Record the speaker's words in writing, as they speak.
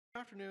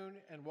Afternoon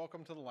and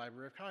welcome to the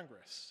Library of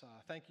Congress.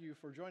 Thank you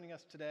for joining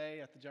us today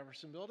at the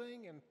Jefferson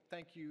Building, and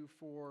thank you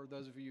for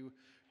those of you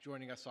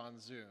joining us on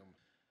Zoom.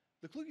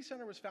 The Kluge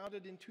Center was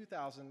founded in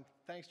 2000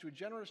 thanks to a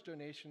generous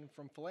donation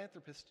from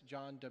philanthropist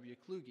John W.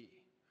 Kluge.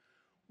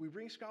 We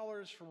bring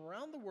scholars from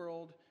around the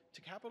world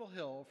to Capitol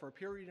Hill for a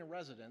peer reading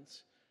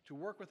residence to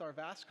work with our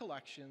vast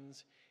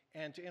collections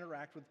and to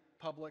interact with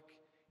public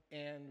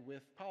and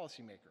with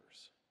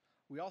policymakers.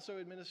 We also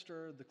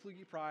administer the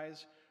Kluge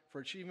Prize for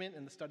Achievement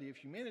in the Study of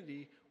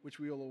Humanity, which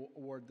we will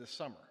award this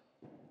summer.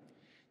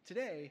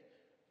 Today,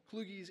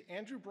 Kluge's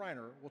Andrew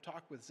Breiner will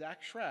talk with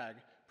Zach Schrag,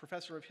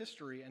 Professor of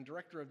History and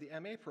Director of the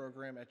MA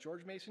program at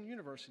George Mason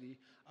University,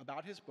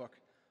 about his book,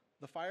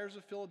 The Fires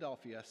of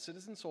Philadelphia,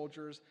 Citizen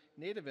Soldiers,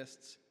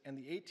 Nativists, and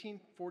the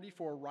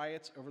 1844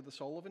 Riots Over the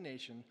Soul of a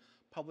Nation,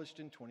 published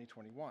in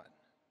 2021.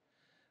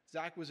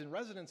 Zach was in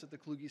residence at the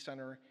Kluge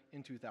Center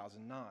in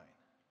 2009.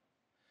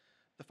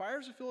 The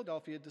Fires of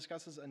Philadelphia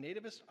discusses a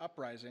nativist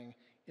uprising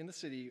in the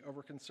city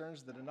over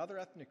concerns that another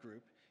ethnic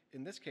group,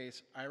 in this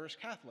case Irish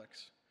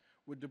Catholics,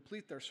 would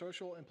deplete their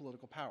social and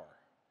political power.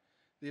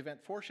 The event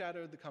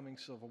foreshadowed the coming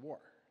Civil War.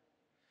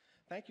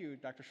 Thank you,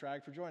 Dr.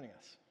 Schrag, for joining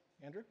us.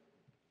 Andrew?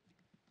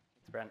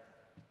 Thanks, Brent.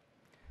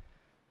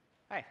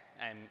 Hi,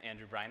 I'm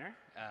Andrew Breiner.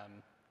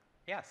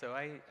 So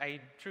I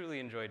truly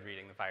enjoyed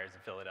reading The Fires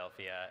of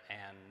Philadelphia,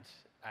 and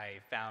I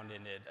found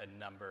in it a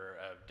number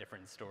of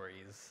different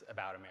stories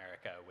about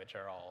America, which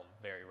are all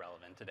very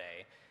relevant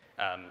today.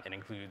 It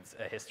includes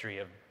a history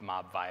of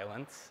mob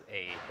violence,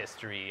 a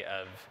history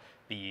of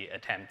the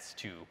attempts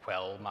to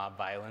quell mob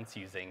violence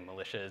using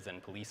militias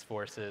and police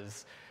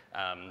forces,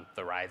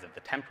 the rise of the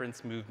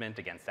temperance movement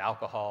against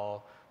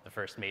alcohol, the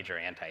first major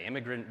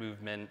anti-immigrant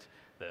movement,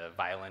 the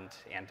violent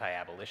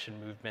anti-abolition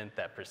movement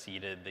that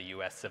preceded the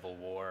US Civil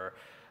War,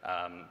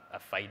 a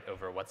fight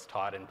over what's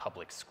taught in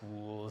public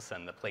schools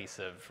and the place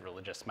of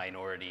religious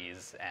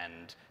minorities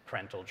and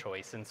parental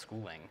choice in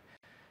schooling.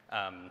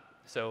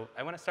 So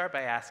I want to start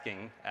by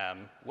asking,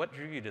 what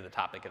drew you to the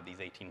topic of these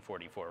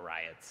 1844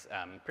 riots,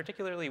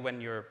 particularly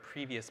when your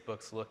previous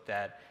books looked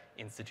at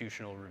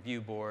institutional review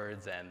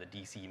boards and the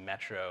DC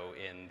Metro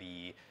in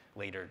the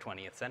later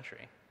 20th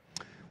century?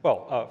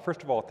 Well,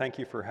 first of all, thank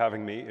you for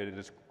having me. It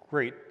is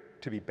great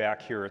to be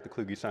back here at the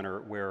Kluge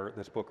Center where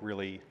this book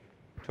really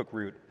took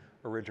root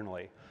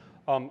originally.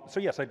 So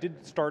yes, I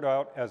did start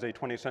out as a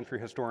 20th century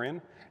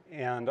historian,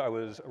 and I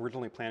was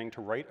originally planning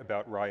to write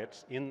about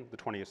riots in the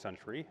 20th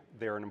century.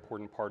 They're an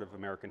important part of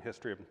American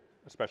history,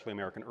 especially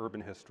American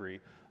urban history,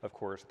 of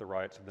course, the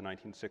riots of the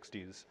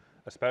 1960s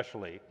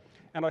especially.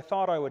 And I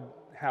thought I would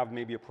have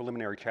maybe a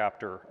preliminary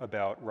chapter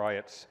about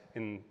riots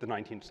in the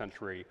 19th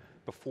century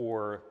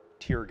before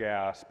tear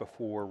gas,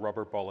 before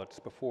rubber bullets,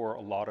 before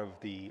a lot of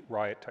the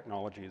riot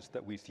technologies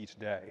that we see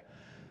today.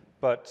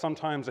 But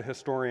sometimes a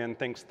historian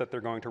thinks that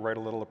they're going to write a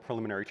little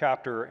preliminary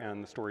chapter,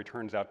 and the story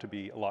turns out to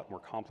be a lot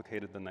more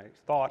complicated than they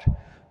thought.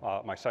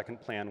 My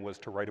second plan was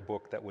to write a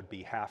book that would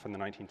be half in the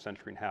 19th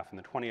century and half in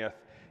the 20th,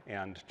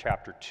 and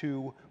chapter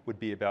 2 would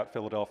be about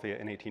Philadelphia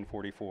in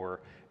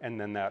 1844,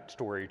 and then that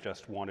story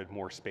just wanted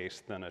more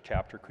space than a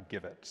chapter could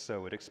give it.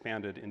 So it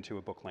expanded into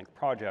a book-length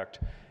project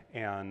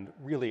and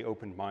really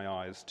opened my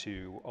eyes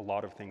to a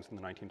lot of things in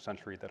the 19th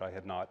century that I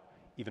had not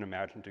even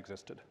imagined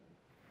existed.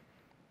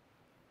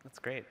 That's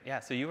great.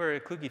 Yeah, so you were a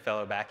Kluge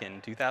Fellow back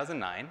in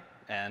 2009,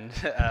 and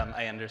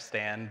I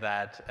understand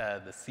that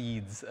the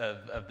seeds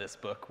of this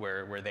book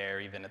were there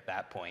even at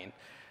that point.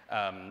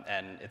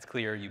 And it's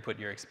clear you put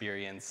your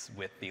experience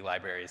with the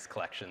library's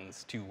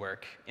collections to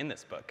work in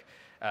this book.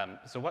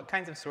 So what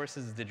kinds of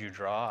sources did you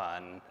draw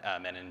on,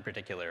 and in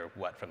particular,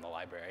 what from the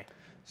library?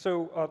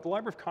 So the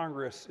Library of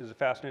Congress is a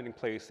fascinating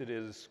place. It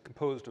is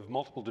composed of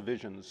multiple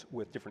divisions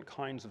with different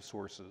kinds of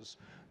sources.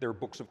 There are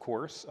books, of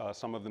course,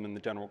 some of them in the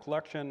general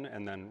collection,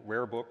 and then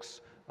rare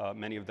books.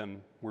 Many of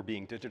them were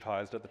being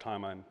digitized at the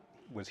time I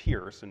was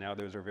here, so now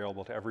those are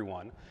available to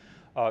everyone.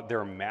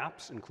 There are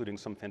maps, including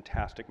some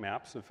fantastic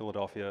maps of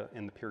Philadelphia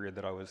in the period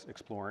that I was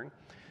exploring.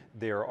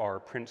 There are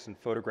prints and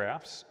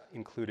photographs,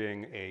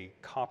 including a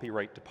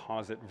copyright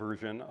deposit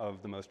version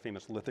of the most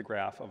famous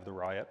lithograph of the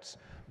riots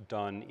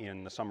done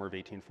in the summer of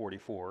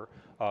 1844.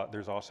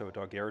 There's also a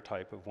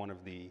daguerreotype of one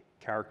of the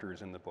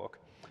characters in the book.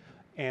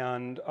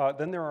 And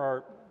then there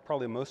are,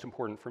 probably most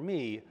important for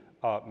me,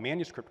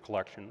 manuscript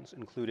collections,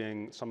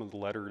 including some of the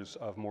letters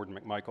of Morden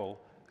McMichael,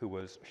 who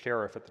was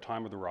sheriff at the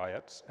time of the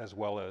riots, as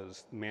well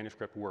as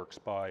manuscript works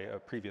by a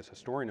previous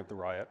historian of the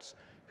riots,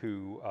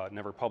 who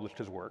never published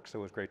his work, so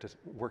it was great to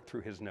work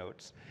through his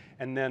notes.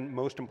 And then,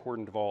 most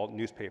important of all,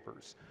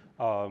 newspapers.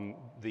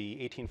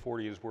 The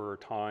 1840s were a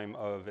time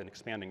of an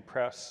expanding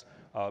press,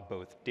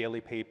 both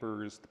daily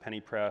papers, the penny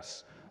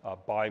press,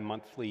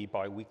 bi-monthly,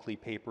 bi-weekly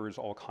papers,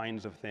 all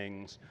kinds of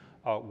things.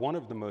 One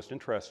of the most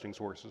interesting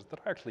sources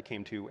that I actually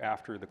came to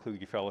after the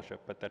Kluge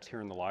Fellowship, but that's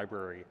here in the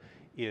library,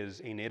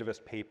 is a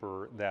nativist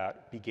paper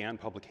that began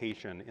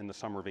publication in the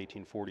summer of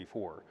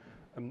 1844,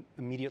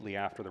 immediately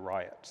after the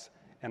riots.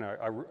 And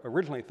I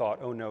originally thought,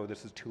 oh no,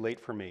 this is too late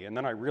for me. And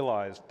then I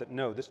realized that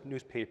no, this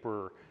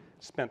newspaper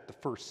spent the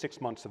first 6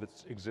 months of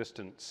its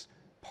existence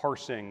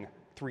parsing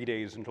 3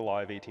 days in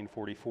July of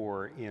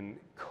 1844 in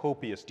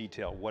copious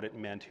detail what it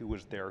meant, who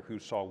was there, who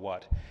saw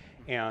what.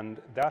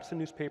 And that's a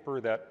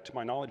newspaper that, to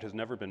my knowledge, has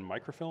never been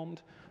microfilmed,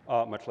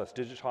 much less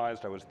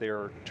digitized. I was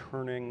there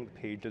turning the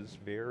pages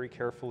very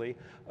carefully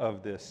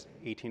of this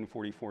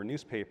 1844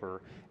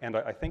 newspaper, and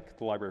I think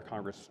the Library of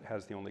Congress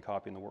has the only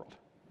copy in the world.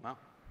 Wow.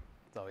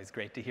 It's always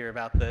great to hear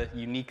about the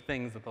unique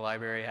things that the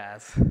library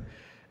has.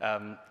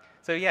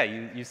 So yeah,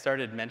 you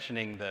started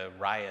mentioning the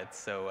riots,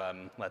 so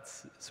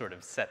let's sort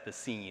of set the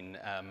scene.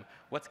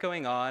 What's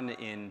going on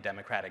in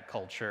democratic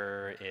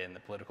culture, in the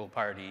political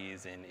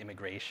parties, in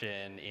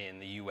immigration, in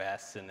the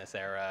US in this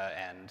era,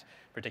 and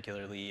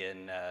particularly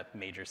in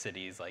major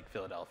cities like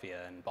Philadelphia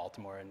and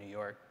Baltimore and New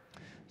York?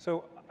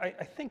 So I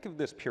think of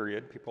this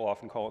period, people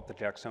often call it the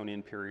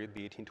Jacksonian period,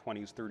 the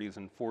 1820s, 30s,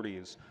 and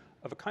 40s,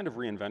 of a kind of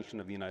reinvention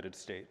of the United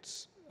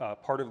States.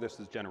 Part of this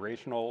is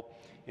generational.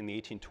 In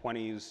the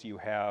 1820s, you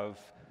have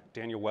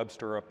Daniel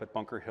Webster up at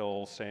Bunker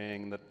Hill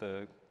saying that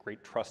the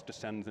great trust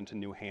descends into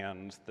new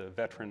hands. The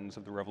veterans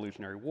of the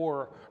Revolutionary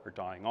War are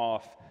dying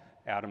off.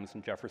 Adams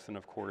and Jefferson,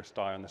 of course,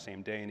 die on the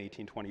same day in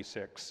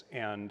 1826.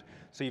 And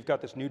so you've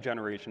got this new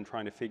generation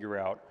trying to figure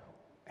out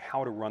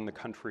how to run the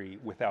country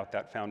without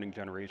that founding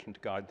generation to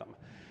guide them.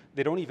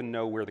 They don't even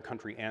know where the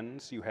country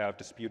ends. You have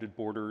disputed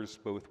borders,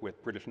 both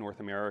with British North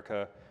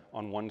America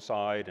on one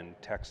side and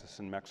Texas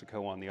and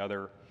Mexico on the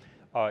other.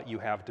 You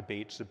have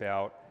debates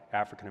about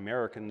African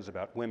Americans,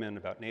 about women,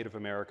 about Native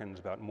Americans,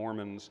 about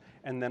Mormons,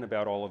 and then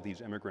about all of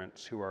these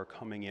immigrants who are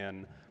coming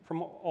in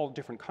from all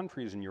different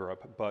countries in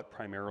Europe, but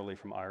primarily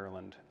from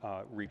Ireland,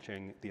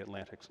 reaching the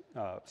Atlantic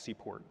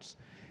seaports.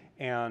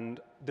 And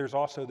there's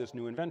also this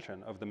new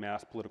invention of the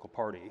mass political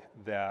party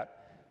that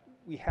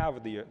we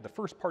have the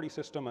first party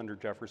system under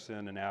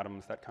Jefferson and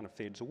Adams that kind of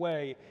fades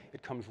away.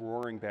 It comes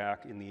roaring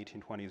back in the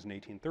 1820s and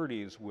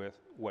 1830s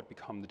with what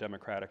become the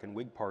Democratic and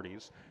Whig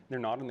parties. They're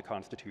not in the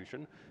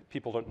Constitution.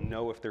 People don't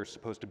know if there's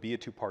supposed to be a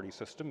two-party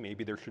system.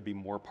 Maybe there should be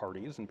more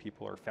parties, and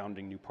people are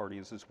founding new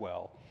parties as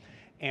well.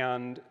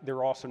 And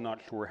they're also not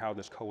sure how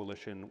this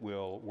coalition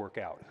will work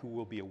out. Who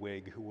will be a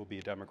Whig, who will be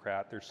a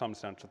Democrat? There's some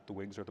sense that the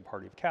Whigs are the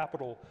party of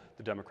capital,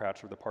 the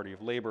Democrats are the party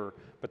of labor,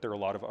 but there are a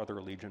lot of other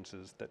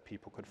allegiances that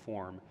people could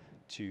form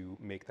to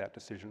make that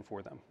decision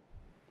for them.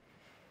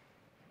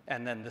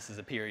 And then this is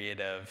a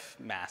period of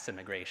mass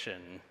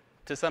immigration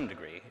to some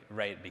degree,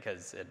 right?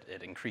 Because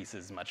it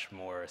increases much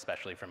more,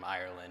 especially from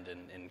Ireland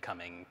in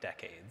coming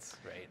decades,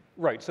 right?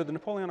 Right, so the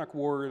Napoleonic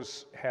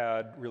Wars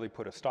had really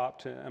put a stop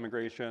to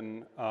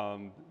immigration.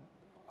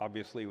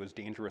 Obviously, it was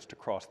dangerous to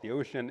cross the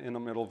ocean in the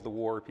middle of the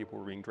war. People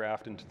were being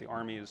drafted into the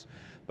armies.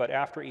 But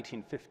after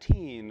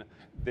 1815,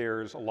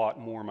 there's a lot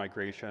more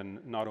migration,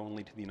 not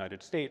only to the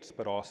United States,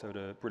 but also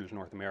to British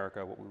North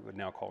America, what we would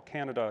now call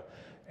Canada,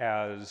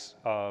 as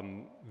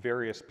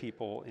various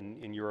people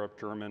in Europe,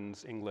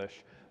 Germans,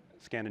 English,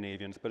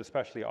 Scandinavians, but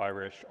especially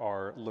Irish,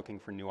 are looking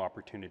for new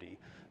opportunity.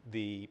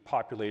 The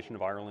population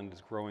of Ireland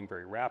is growing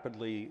very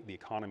rapidly. The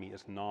economy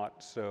is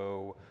not,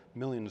 so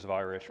millions of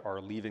Irish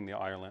are leaving the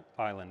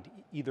island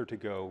either to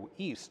go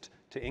east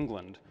to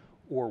England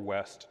or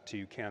west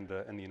to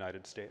Canada and the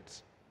United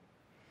States.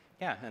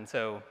 Yeah, and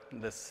so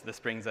this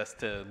brings us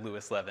to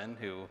Lewis Levin,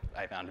 who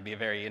I found to be a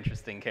very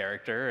interesting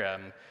character.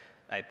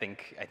 I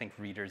think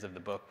readers of the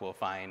book will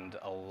find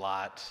a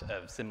lot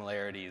of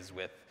similarities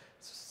with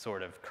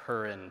sort of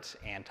current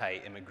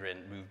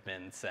anti-immigrant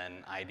movements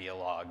and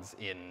ideologues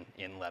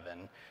in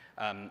Levin.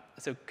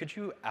 So could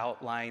you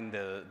outline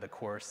the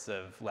course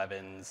of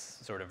Levin's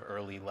sort of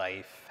early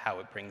life, how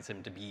it brings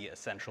him to be a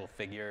central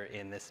figure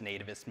in this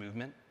nativist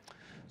movement?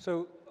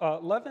 So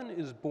Levin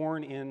is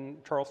born in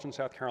Charleston,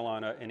 South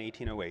Carolina in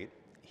 1808.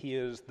 He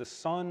is the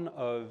son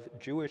of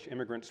Jewish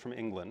immigrants from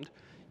England.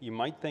 You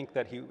might think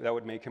that that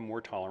would make him more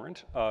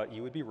tolerant.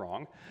 You would be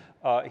wrong.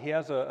 He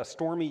has a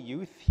stormy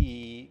youth.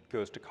 He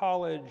goes to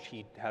college.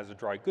 He has a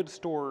dry goods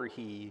store.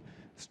 He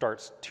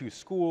starts 2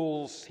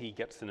 schools. He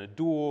gets in a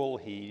duel.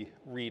 He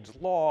reads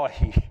law.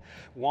 He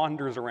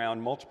wanders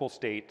around multiple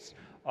states.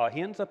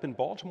 He ends up in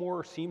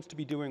Baltimore, seems to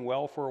be doing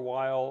well for a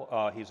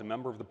while. He's a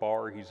member of the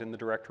bar. He's in the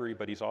directory,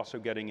 but he's also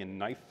getting in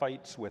knife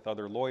fights with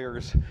other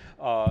lawyers.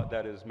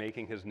 That is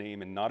making his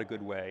name in not a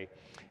good way.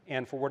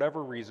 And for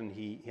whatever reason,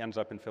 he ends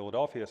up in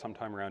Philadelphia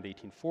sometime around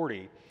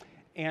 1840.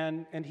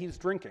 And he's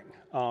drinking.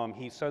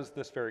 He says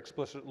this very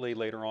explicitly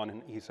later on,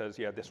 and he says,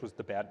 yeah, this was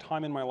the bad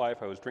time in my life.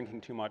 I was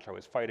drinking too much. I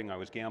was fighting. I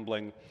was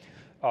gambling.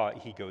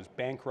 He goes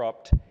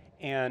bankrupt.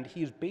 And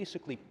he's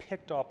basically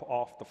picked up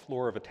off the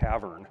floor of a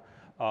tavern,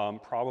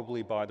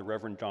 probably by the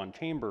Reverend John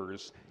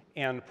Chambers,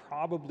 and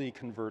probably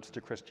converts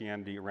to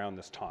Christianity around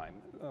this time.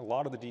 A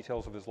lot of the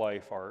details of his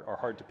life are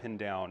hard to pin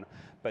down,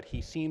 but he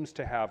seems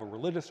to have a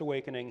religious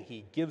awakening.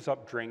 He gives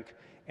up drink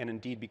and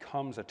indeed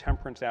becomes a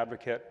temperance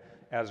advocate.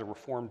 As a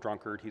reformed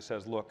drunkard, he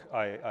says, look,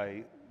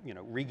 I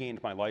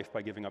regained my life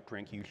by giving up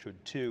drink, you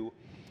should too.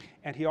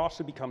 And he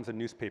also becomes a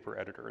newspaper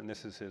editor, and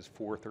this is his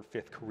 4th or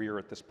 5th career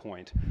at this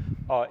point.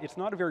 It's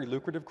not a very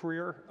lucrative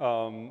career.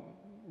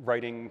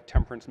 Writing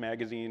temperance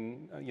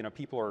magazine,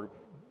 people are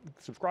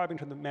subscribing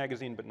to the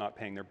magazine but not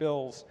paying their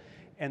bills.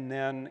 And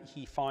then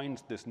he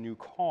finds this new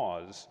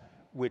cause,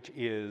 which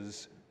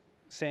is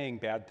saying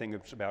bad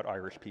things about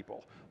Irish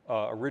people.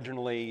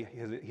 Originally,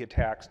 he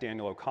attacks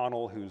Daniel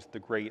O'Connell, who's the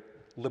great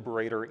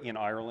liberator in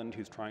Ireland,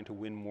 who's trying to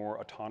win more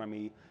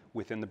autonomy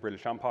within the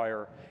British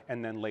Empire,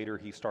 and then later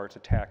he starts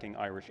attacking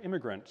Irish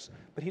immigrants.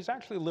 But he's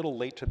actually a little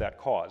late to that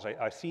cause.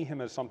 I see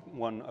him as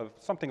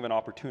something of an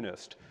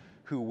opportunist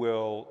who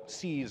will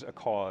seize a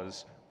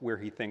cause where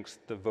he thinks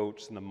the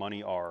votes and the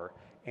money are,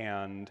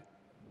 and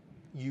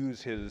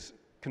use his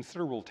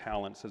considerable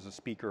talents as a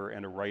speaker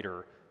and a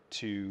writer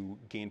to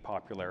gain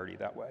popularity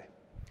that way.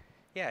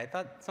 Yeah, I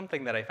thought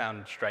something that I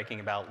found striking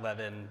about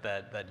Levin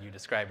that you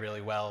described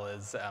really well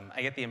is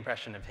I get the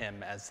impression of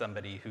him as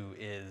somebody who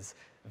is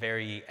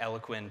very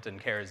eloquent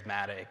and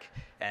charismatic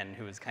and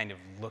who is kind of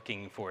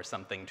looking for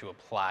something to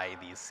apply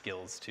these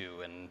skills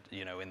to, and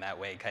in that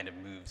way kind of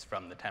moves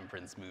from the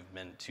temperance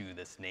movement to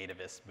this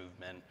nativist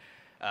movement.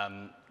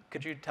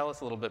 Could you tell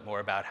us a little bit more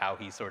about how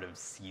he sort of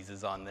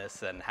seizes on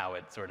this and how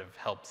it sort of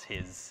helps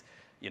his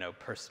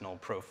personal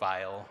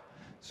profile?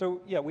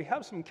 So yeah, we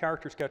have some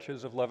character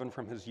sketches of Levin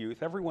from his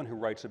youth. Everyone who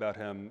writes about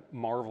him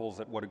marvels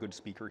at what a good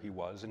speaker he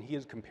was, and he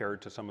is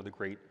compared to some of the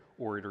great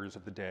orators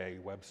of the day,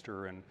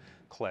 Webster and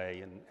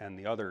Clay and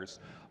the others.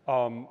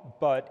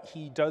 But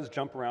he does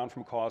jump around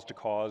from cause to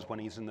cause. When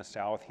he's in the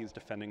South, he's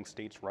defending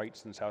states'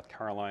 rights in South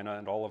Carolina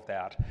and all of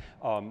that.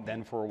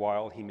 Then for a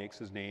while, he makes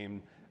his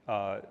name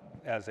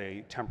as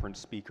a temperance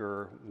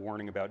speaker,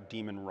 warning about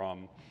demon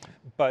rum.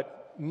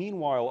 But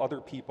meanwhile, other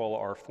people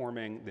are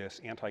forming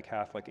this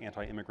anti-Catholic,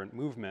 anti-immigrant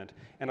movement.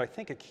 And I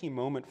think a key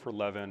moment for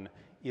Levin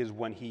is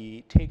when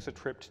he takes a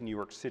trip to New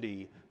York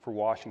City for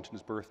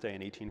Washington's birthday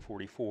in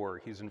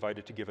 1844. He's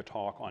invited to give a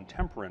talk on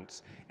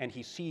temperance, and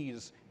he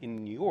sees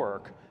in New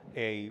York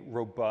a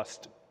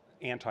robust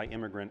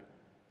anti-immigrant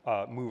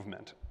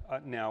movement.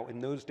 Now,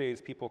 in those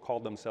days, people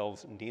called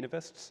themselves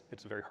Nativists.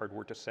 It's a very hard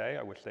word to say.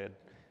 I wish they had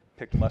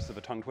picked less of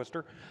a tongue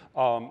twister,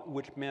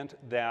 which meant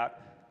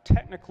that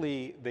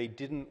technically they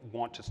didn't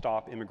want to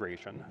stop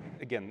immigration.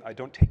 Again, I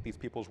don't take these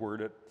people's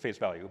word at face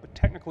value, but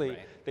technically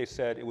they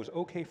said it was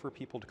okay for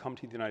people to come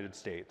to the United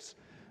States,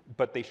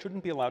 but they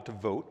shouldn't be allowed to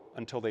vote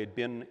until they had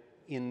been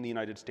in the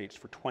United States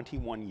for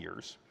 21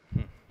 years.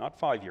 Not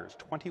 5 years,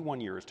 21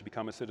 years to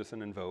become a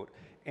citizen and vote,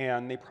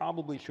 and they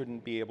probably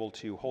shouldn't be able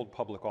to hold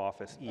public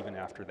office even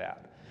after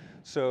that.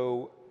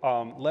 So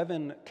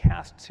Levin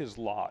casts his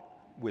lot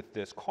with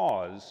this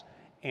cause,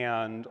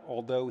 and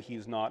although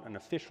he's not an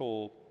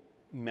official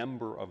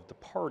member of the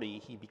party,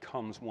 he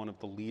becomes one of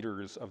the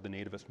leaders of the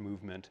nativist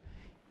movement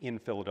in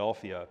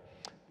Philadelphia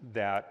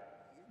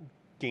that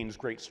gains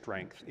great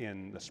strength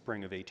in the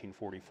spring of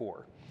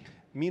 1844.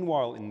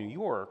 Meanwhile, in New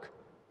York,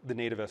 the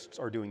nativists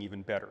are doing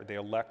even better. They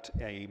elect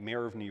a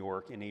mayor of New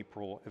York in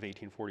April of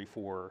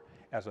 1844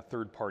 as a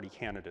third-party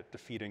candidate,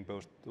 defeating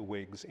both the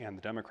Whigs and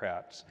the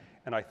Democrats.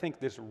 And I think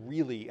this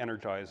really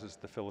energizes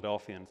the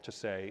Philadelphians to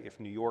say, if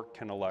New York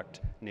can elect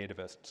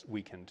nativists,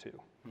 we can too.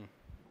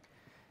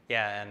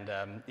 Yeah,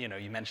 and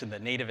you mentioned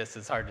that nativists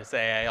is hard to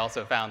say. I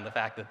also found the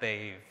fact that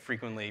they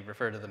frequently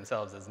refer to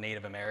themselves as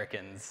Native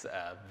Americans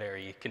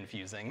very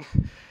confusing.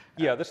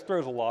 Yeah, this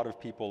throws a lot of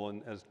people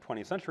in. As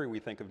 20th century, we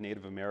think of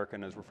Native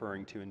American as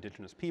referring to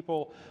indigenous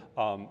people.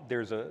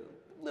 There's a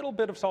little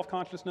bit of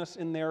self-consciousness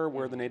in there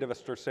where the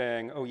nativists are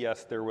saying, oh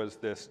yes, there was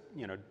this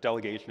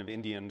delegation of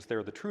Indians,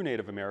 they're the true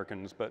Native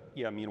Americans, but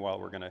yeah, meanwhile,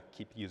 we're gonna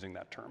keep using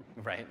that term.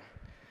 Right.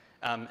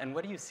 And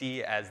what do you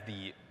see as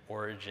the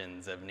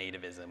origins of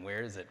nativism?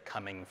 Where is it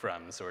coming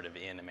from, sort of,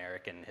 in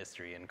American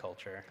history and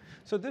culture?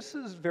 So this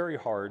is very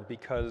hard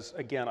because,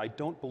 again, I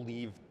don't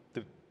believe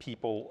the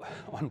people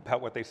about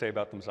what they say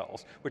about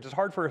themselves, which is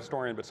hard for a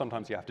historian, but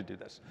sometimes you have to do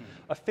this.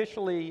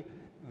 Officially,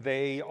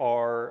 they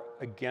are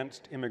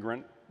against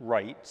immigrant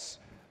rights.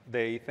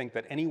 They think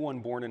that anyone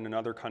born in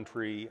another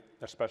country,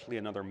 especially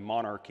another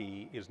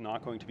monarchy, is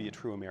not going to be a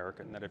true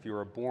American, that if you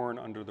are born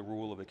under the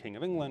rule of the King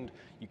of England,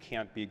 you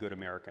can't be a good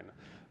American.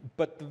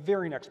 But the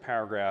very next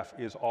paragraph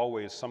is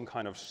always some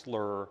kind of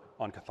slur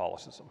on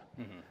Catholicism.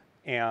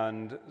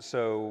 And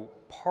so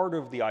part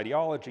of the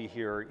ideology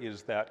here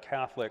is that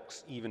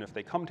Catholics, even if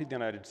they come to the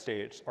United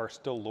States, are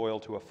still loyal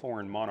to a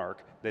foreign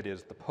monarch, that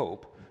is the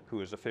Pope,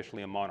 who is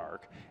officially a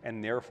monarch,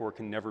 and therefore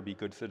can never be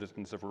good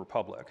citizens of a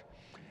republic.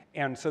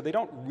 And so they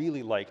don't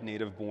really like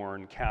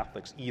native-born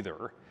Catholics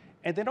either,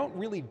 and they don't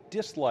really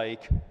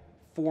dislike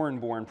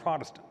foreign-born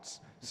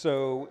Protestants.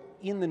 So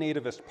in the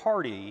Nativist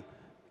Party,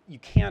 you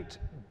can't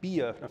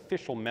be an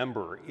official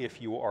member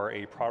if you are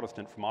a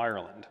Protestant from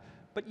Ireland,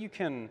 but you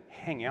can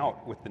hang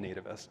out with the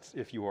nativists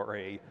if you are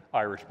a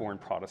Irish-born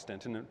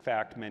Protestant, and in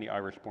fact, many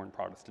Irish-born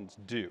Protestants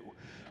do,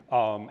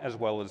 as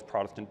well as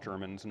Protestant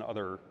Germans and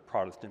other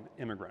Protestant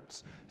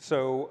immigrants.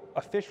 So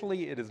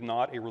officially, it is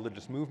not a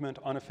religious movement.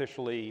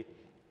 Unofficially,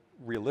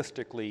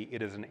 realistically,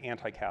 it is an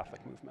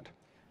anti-Catholic movement.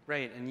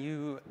 Right, and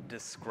you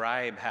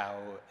describe how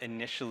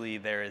initially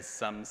there is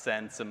some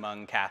sense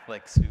among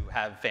Catholics who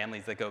have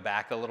families that go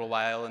back a little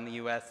while in the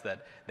US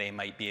that they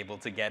might be able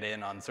to get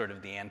in on sort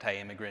of the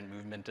anti-immigrant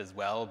movement as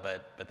well,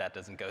 but that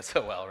doesn't go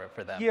so well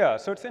for them. Yeah,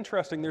 so it's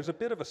interesting. There's a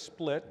bit of a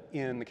split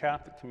in the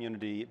Catholic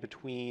community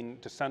between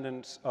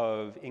descendants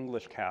of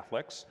English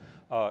Catholics.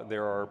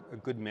 There are a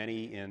good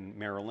many in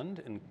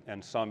Maryland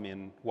and some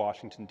in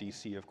Washington,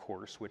 D.C., of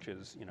course, which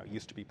is,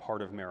 used to be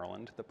part of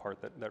Maryland, the part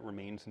that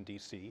remains in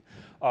D.C.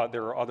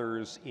 There are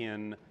others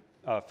in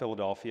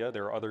Philadelphia,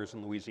 there are others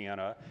in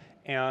Louisiana,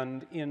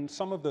 and in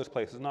some of those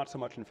places, not so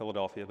much in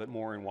Philadelphia, but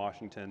more in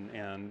Washington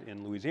and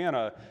in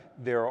Louisiana,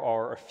 there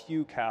are a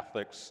few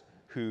Catholics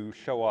who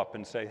show up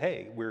and say,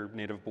 hey, we're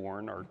native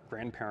born, our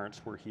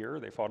grandparents were here,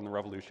 they fought in the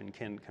revolution,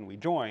 can we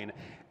join?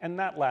 And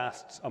that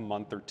lasts a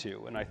month or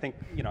two. And I think,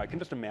 I can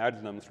just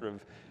imagine them sort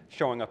of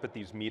showing up at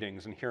these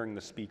meetings and hearing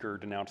the speaker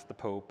denounce the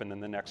Pope and then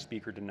the next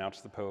speaker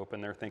denounce the Pope,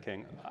 and they're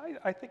thinking,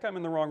 I think I'm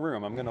in the wrong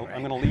room, I'm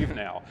gonna leave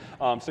now.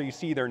 So you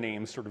see their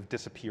names sort of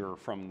disappear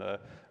from the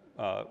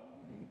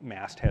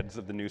mastheads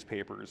of the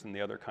newspapers and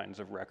the other kinds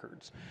of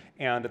records.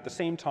 And at the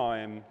same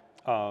time,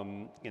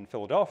 in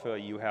Philadelphia,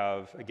 you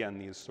have, again,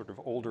 these sort of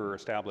older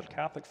established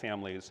Catholic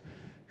families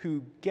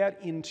who get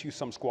into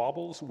some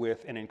squabbles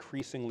with an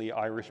increasingly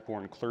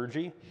Irish-born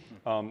clergy.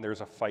 There's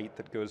a fight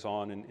that goes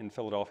on in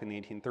Philadelphia in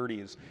the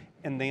 1830s,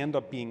 and they end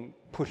up being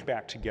pushed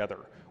back together,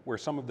 where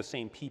some of the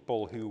same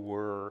people who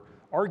were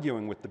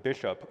arguing with the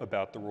bishop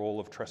about the role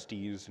of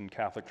trustees in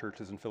Catholic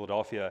churches in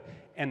Philadelphia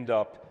end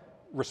up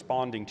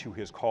responding to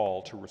his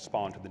call to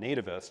respond to the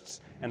Nativists.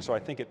 And so I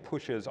think it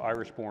pushes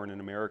Irish-born and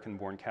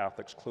American-born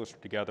Catholics closer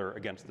together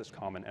against this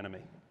common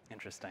enemy.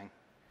 Interesting.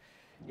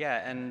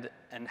 Yeah, and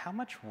how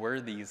much were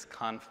these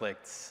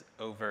conflicts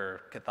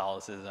over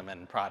Catholicism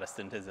and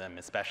Protestantism,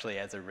 especially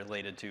as it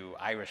related to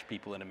Irish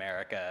people in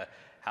America,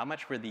 how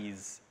much were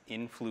these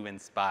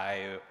influenced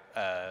by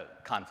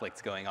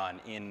conflicts going on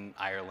in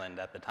Ireland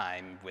at the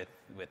time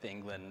with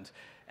England,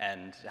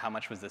 and how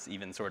much was this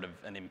even sort of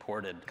an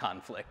imported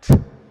conflict?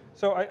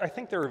 So I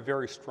think there are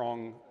very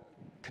strong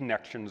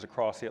connections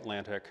across the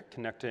Atlantic,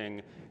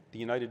 connecting the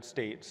United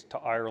States to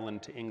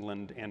Ireland, to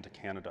England, and to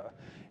Canada.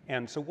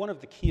 And so one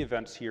of the key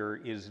events here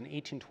is in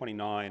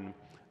 1829,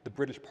 the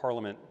British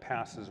Parliament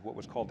passes what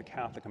was called the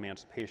Catholic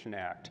Emancipation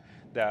Act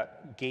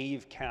that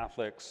gave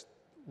Catholics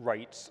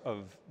rights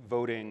of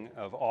voting,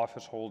 of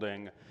office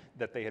holding,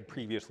 that they had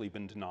previously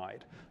been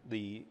denied.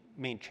 The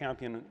main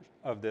champion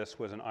of this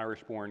was an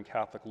Irish-born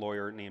Catholic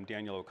lawyer named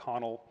Daniel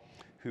O'Connell,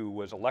 who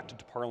was elected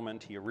to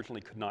Parliament. He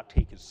originally could not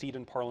take his seat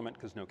in Parliament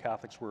because no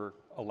Catholics were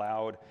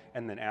allowed,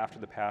 and then after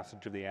the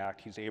passage of the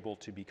act, he's able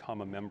to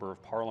become a member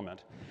of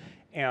Parliament.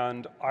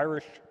 And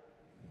Irish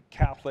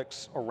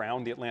Catholics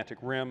around the Atlantic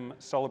Rim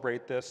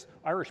celebrate this.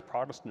 Irish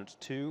Protestants,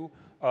 too,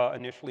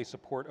 initially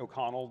support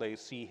O'Connell. They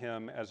see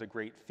him as a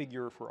great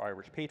figure for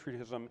Irish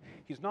patriotism.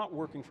 He's not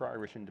working for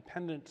Irish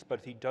independence,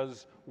 but he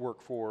does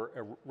work for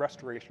a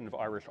restoration of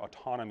Irish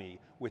autonomy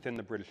within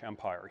the British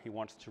Empire. He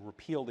wants to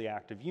repeal the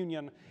Act of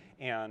Union,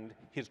 and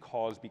his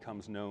cause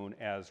becomes known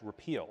as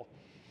repeal.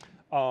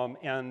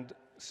 And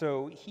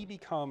so he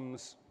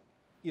becomes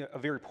a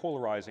very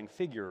polarizing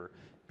figure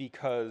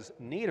because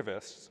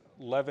nativists,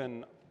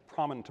 Levin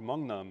prominent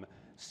among them,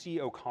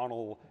 see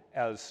O'Connell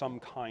as some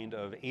kind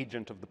of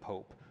agent of the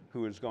Pope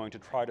who is going to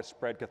try to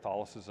spread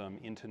Catholicism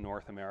into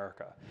North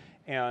America.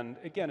 And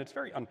again, it's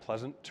very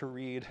unpleasant to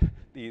read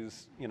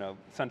these,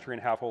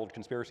 century-and-a-half-old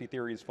conspiracy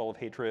theories full of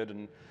hatred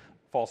and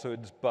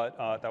falsehoods, but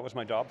that was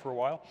my job for a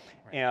while.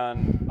 Right.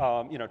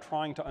 And,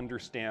 trying to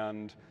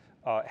understand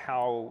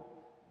how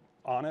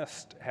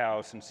honest,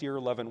 how sincere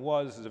Levin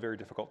was is a very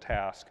difficult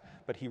task,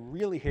 but he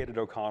really hated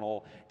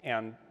O'Connell,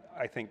 and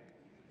I think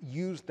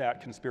used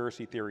that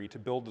conspiracy theory to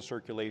build the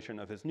circulation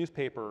of his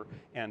newspaper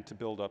and to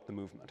build up the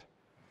movement.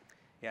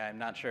 Yeah, I'm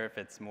not sure if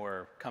it's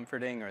more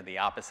comforting or the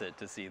opposite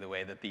to see the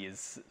way that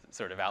these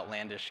sort of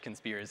outlandish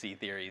conspiracy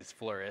theories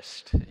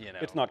flourished,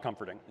 It's not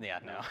comforting. Yeah,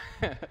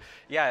 no.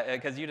 Yeah,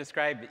 because you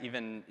described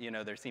even,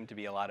 there seemed to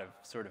be a lot of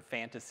sort of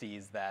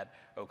fantasies that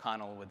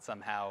O'Connell would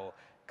somehow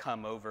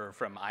come over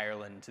from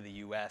Ireland to the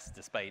U.S.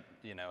 despite,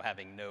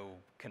 having no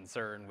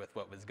concern with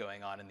what was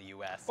going on in the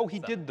U.S. Oh, he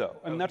did, though.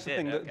 I mean, that's the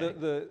thing. Okay.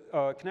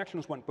 The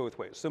connections went both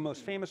ways. So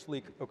most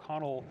famously,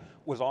 O'Connell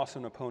was also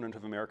an opponent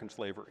of American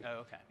slavery. Oh,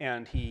 okay.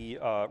 And he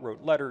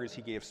wrote letters,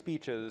 he gave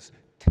speeches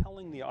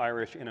telling the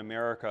Irish in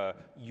America,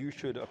 you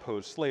should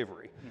oppose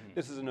slavery. Mm-hmm.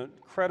 This is an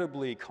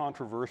incredibly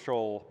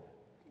controversial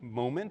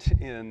moment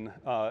in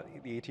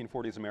the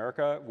 1840s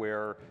America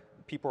where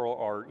people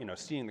are,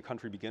 seeing the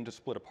country begin to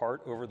split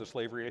apart over the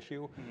slavery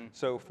issue. Mm-hmm.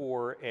 So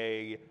for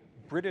a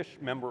British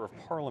member of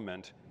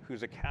Parliament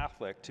who's a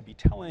Catholic to be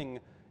telling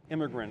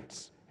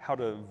immigrants how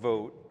to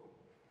vote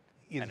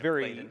is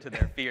very played into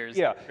their fears.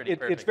 Yeah,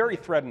 it's very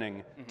threatening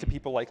mm-hmm. to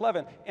people like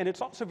Levin, and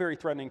it's also very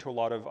threatening to a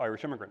lot of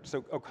Irish immigrants.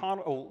 So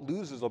O'Connell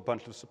loses a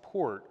bunch of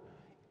support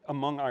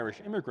among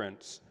Irish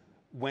immigrants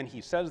when he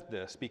says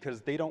this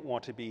because they don't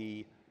want to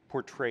be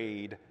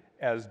portrayed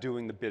as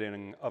doing the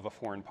bidding of a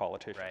foreign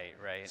politician. Right,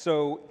 right.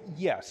 So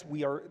yes,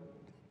 we are,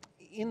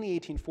 in the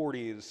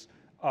 1840s,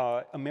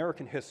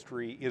 American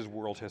history is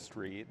world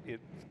history.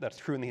 That's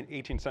true in the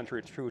 18th century,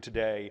 it's true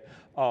today,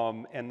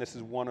 and this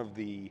is one of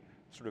the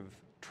sort of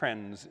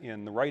trends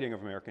in the writing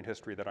of American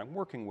history that I'm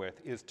working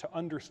with, is to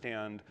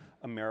understand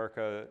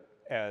America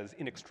as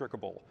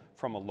inextricable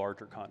from a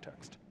larger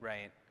context.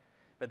 Right.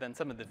 But then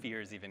some of the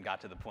fears even got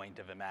to the point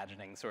of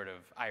imagining sort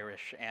of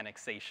Irish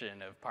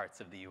annexation of parts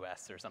of the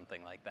US or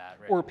something like that,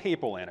 right? Or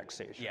papal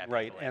annexation, Yeah,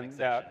 right? papal And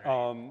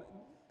annexation,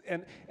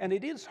 that, and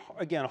it is,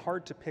 again,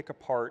 hard to pick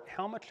apart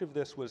how much of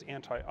this was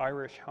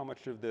anti-Irish, how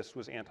much of this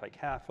was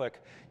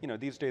anti-Catholic. You know,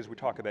 these days we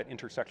talk about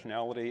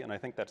intersectionality, and I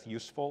think that's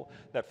useful,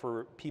 that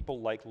for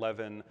people like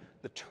Levin,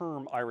 the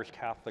term Irish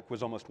Catholic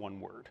was almost one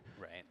word.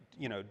 Right.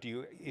 You know,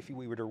 if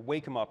we were to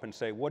wake him up and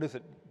say, what is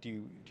it, do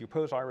you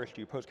oppose Irish,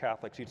 do you oppose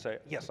Catholics? He'd say,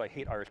 yes, I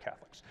hate Irish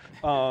Catholics.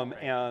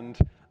 And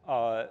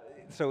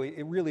so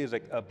it really is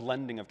a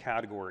blending of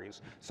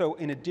categories. So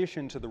in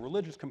addition to the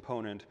religious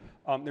component,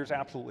 there's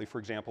absolutely, for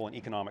example, an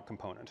economic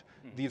component.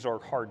 These are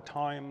hard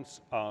times.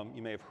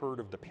 You may have heard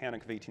of the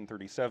Panic of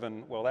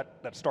 1837. Well,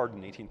 that started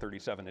in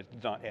 1837. It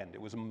did not end.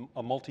 It was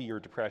a multi-year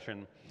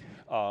depression.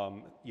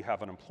 You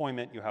have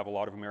unemployment. You have a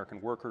lot of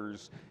American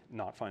workers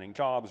not finding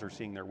jobs or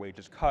seeing their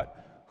wages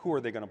cut. Who are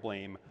they going to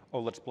blame? Oh,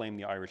 let's blame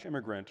the Irish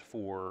immigrant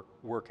for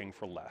working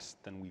for less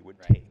than we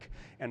would take.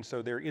 And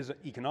so there is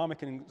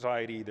economic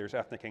anxiety, there's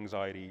ethnic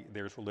anxiety,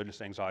 there's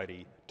religious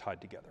anxiety tied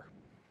together.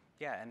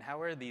 Yeah, and how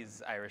are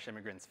these Irish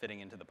immigrants fitting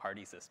into the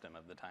party system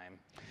of the time?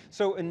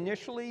 So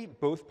initially,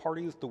 both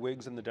parties, the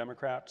Whigs and the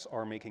Democrats,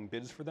 are making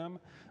bids for them.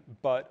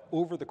 But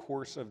over the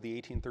course of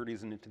the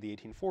 1830s and into the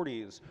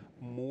 1840s,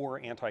 more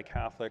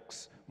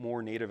anti-Catholics,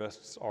 more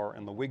nativists are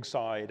on the Whig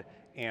side,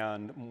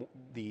 and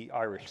the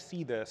Irish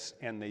see this,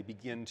 and they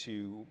begin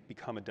to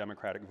become a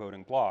Democratic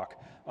voting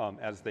bloc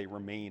as they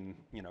remain,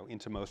 you know,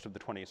 into most of the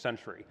 20th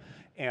century.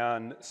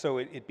 And so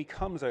it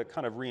becomes a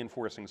kind of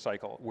reinforcing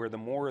cycle, where the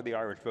more the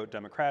Irish vote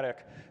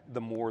Democratic,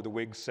 the more the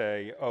Whigs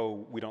say,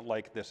 oh, we don't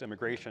like this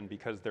immigration,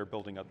 because they're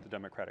building up the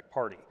Democratic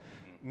Party.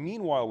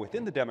 Meanwhile,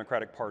 within the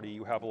Democratic Party,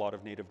 you have a lot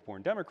of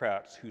native-born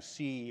Democrats who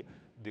see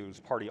those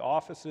party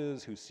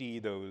offices, who see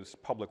those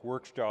public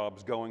works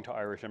jobs going to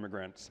Irish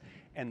immigrants,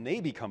 and they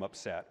become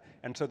upset.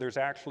 And so there's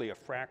actually a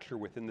fracture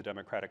within the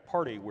Democratic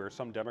Party where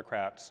some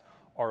Democrats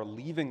are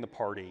leaving the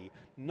party,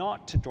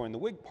 not to join the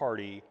Whig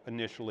Party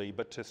initially,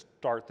 but to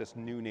start this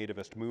new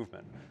nativist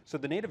movement. So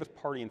the Nativist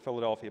Party in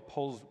Philadelphia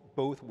pulls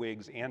both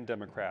Whigs and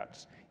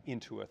Democrats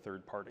into a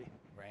third party.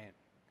 Right.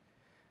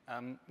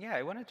 Yeah,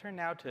 I want to turn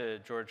now to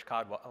George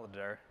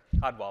Cadwalader.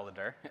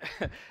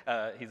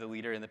 He's a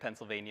leader in the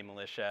Pennsylvania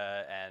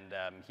militia, and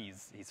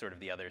he's sort of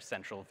the other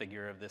central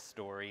figure of this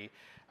story.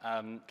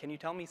 Can you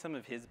tell me some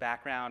of his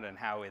background and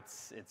how it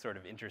sort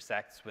of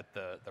intersects with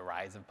the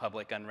rise of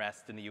public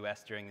unrest in the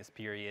US during this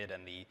period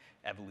and the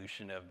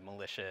evolution of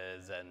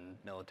militias and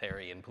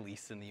military and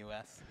police in the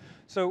US?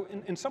 So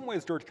in some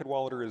ways, George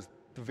Cadwalader is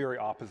the very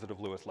opposite of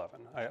Lewis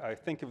Levin. I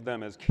think of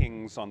them as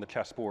kings on the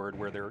chessboard,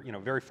 where they're, you know,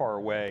 very far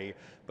away,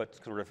 but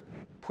sort of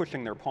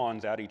pushing their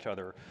pawns at each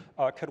other.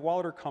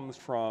 Cadwalader comes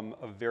from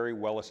a very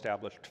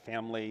well-established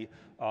family.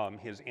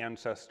 His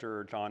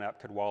ancestor, John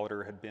Ap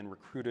Cadwalader, had been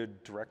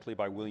recruited directly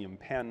by William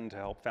Penn to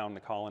help found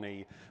the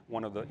colony,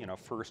 one of the, you know,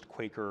 first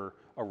Quaker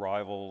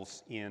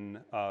arrivals in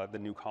the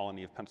new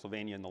colony of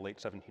Pennsylvania in the late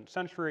 17th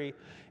century.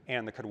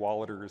 And the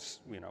Cadwaladers,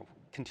 you know,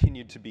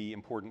 continued to be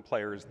important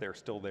players. They're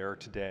still there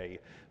today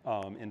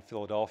in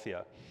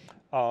Philadelphia.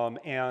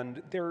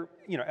 And they're,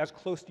 you know, as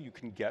close as you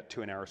can get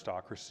to an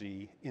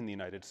aristocracy in the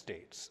United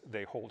States.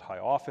 They hold high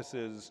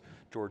offices.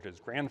 George's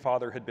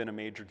grandfather had been a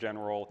major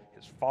general.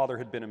 His father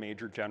had been a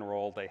major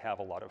general. They have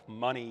a lot of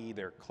money.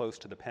 They're close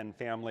to the Penn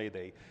family.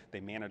 They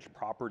manage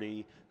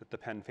property that the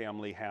Penn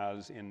family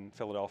has in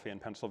Philadelphia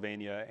and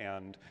Pennsylvania,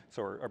 and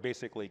so are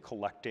basically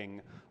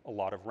collecting a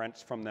lot of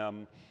rents from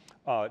them.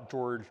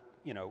 George,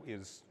 you know,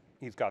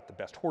 he's got the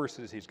best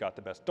horses, he's got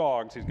the best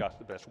dogs, he's got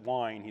the best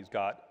wine, he's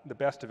got the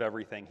best of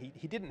everything.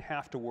 He didn't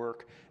have to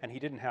work, and he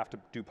didn't have to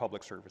do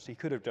public service. He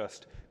could have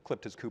just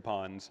clipped his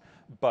coupons,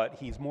 but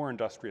he's more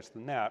industrious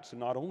than that. So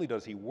not only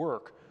does he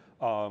work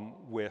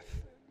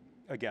with,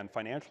 again,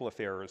 financial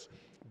affairs,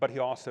 but he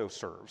also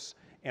serves.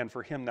 And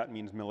for him, that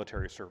means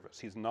military service.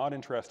 He's not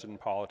interested in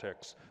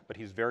politics, but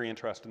he's very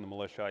interested in the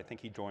militia. I think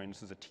he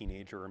joins as a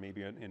teenager or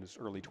maybe in his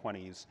early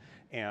 20s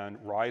and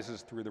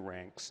rises through the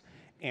ranks.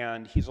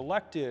 And he's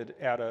elected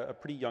at a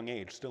pretty young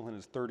age, still in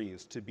his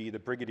 30s, to be the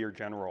brigadier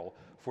general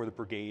for the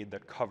brigade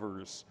that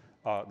covers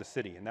the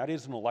city. And that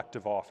is an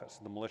elective office.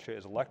 The militia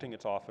is electing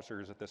its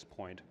officers at this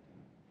point,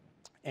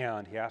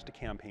 and he has to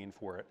campaign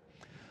for it.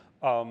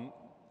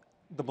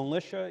 The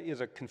militia is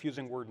a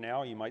confusing word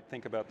now. You might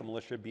think about the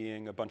militia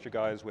being a bunch of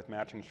guys with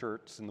matching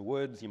shirts in the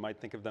woods. You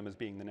might think of them as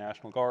being the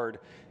National Guard.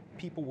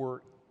 People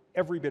were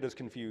every bit as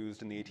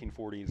confused in the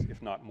 1840s,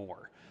 if not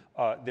more.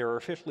 There are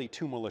officially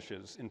two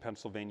militias in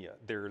Pennsylvania.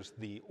 There's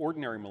the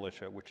ordinary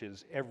militia, which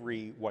is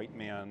every white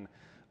man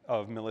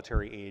of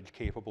military age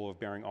capable of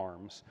bearing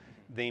arms.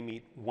 They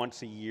meet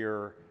once a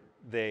year.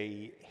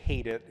 They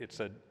hate it. It's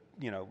a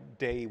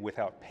day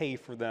without pay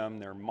for them.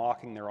 They're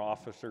mocking their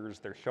officers.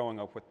 They're showing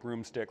up with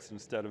broomsticks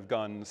instead of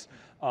guns.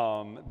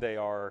 They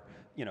are,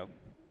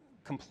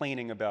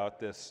 complaining about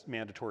this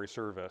mandatory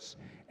service.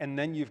 And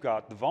then you've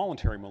got the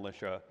voluntary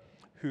militia,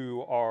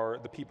 who are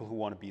the people who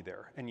want to be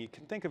there. And you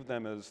can think of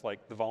them as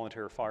like the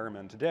volunteer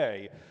firemen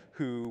today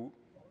who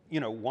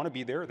want to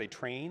be there. They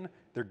train,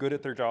 they're good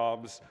at their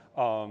jobs,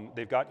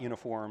 they've got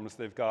uniforms,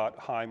 they've got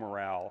high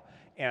morale.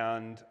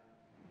 And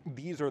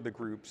these are the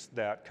groups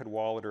that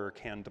Cadwallader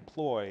can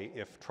deploy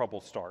if trouble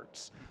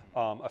starts.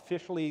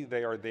 Officially,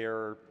 they are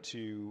there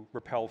to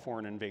repel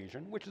foreign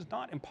invasion, which is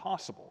not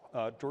impossible.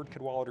 George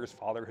Cadwallader's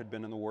father had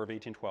been in the War of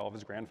 1812.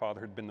 His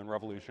grandfather had been in the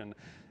Revolution.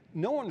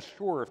 No one's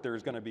sure if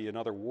there's going to be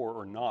another war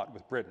or not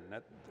with Britain.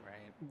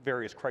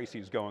 Various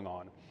crises going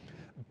on.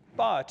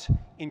 But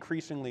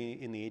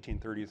increasingly in the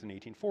 1830s and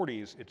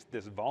 1840s, it's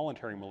this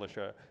voluntary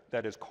militia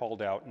that is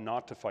called out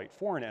not to fight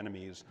foreign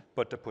enemies,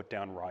 but to put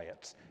down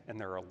riots. And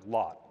there are a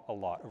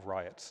lot of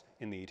riots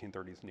in the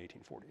 1830s and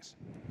 1840s.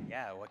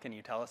 Yeah, what can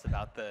you tell us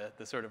about the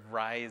sort of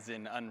rise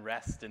in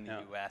unrest in the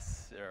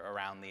US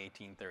around the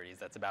 1830s?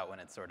 That's about when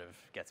it sort of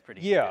gets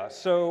pretty Yeah,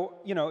 so,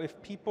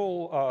 if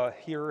people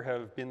here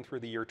have been through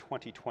the year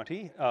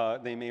 2020,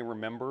 they may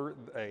remember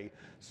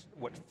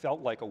what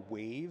felt like a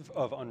wave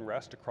of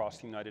unrest across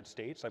the United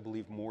States. I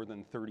believe more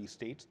than 30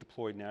 states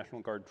deployed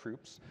National Guard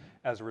troops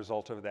as a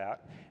result of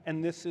that.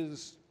 And this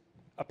is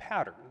a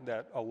pattern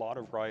that a lot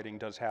of rioting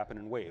does happen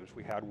in waves.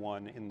 We had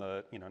one in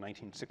the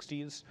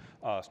 1960s,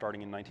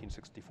 starting in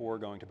 1964,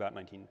 going to about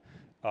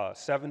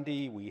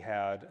 1970. We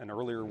had an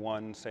earlier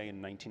one, say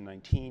in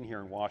 1919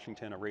 here in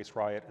Washington, a race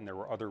riot, and there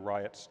were other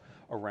riots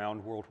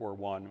around World War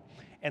I.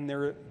 And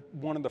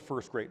one of the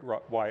first great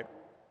riot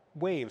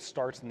waves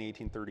starts in the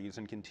 1830s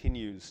and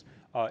continues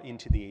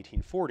into the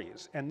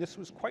 1840s. And this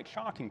was quite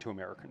shocking to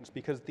Americans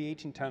because the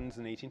 1810s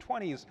and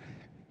 1820s,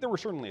 there were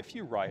certainly a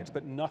few riots,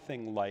 but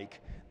nothing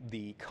like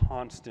the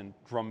constant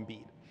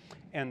drumbeat.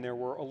 And there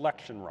were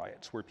election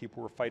riots where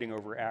people were fighting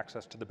over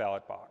access to the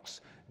ballot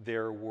box.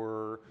 There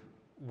were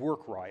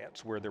work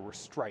riots where there were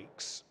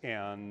strikes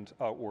and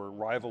or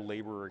rival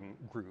laboring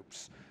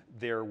groups.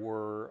 There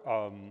were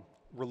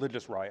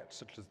religious riots,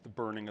 such as the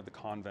burning of the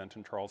convent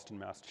in Charlestown,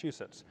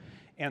 Massachusetts.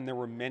 And there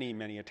were many,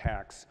 many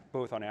attacks,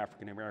 both on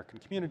African-American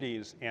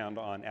communities and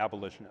on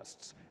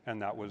abolitionists. And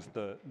that was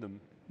the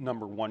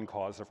number one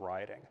cause of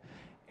rioting.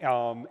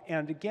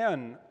 And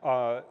again,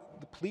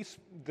 the police,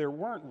 there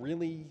weren't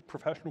really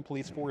professional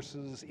police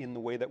forces in the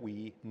way that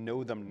we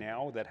know them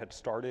now that had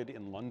started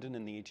in London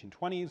in the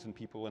 1820s, and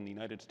people in the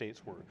United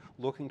States were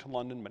looking to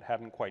London but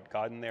hadn't quite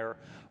gotten there.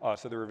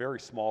 So there were very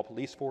small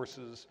police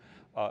forces.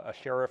 A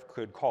sheriff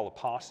could call a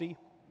posse,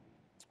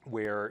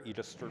 where you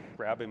just start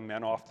grabbing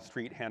men off the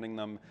street, handing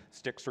them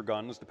sticks or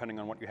guns, depending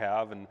on what you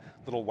have, and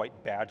little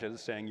white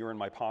badges saying, "You're in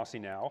my posse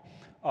now."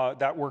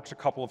 That works a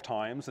couple of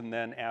times, and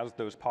then as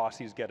those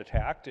posses get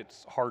attacked,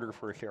 it's harder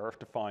for a sheriff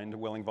to find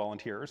willing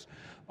volunteers.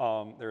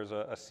 There's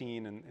a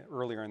scene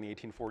earlier in the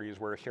 1840s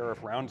where a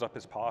sheriff rounds up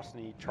his posse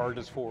and he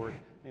charges forward,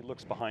 and he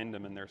looks behind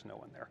him and there's no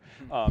one there.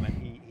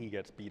 And he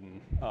gets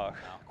beaten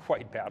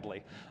quite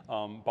badly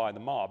by the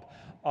mob.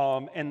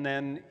 And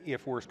then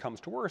if worse comes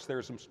to worse,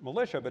 there's some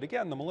militia, but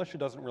again, the militia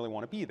doesn't really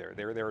want to be there.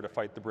 They're there to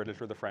fight the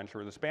British or the French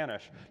or the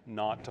Spanish,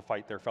 not to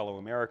fight their fellow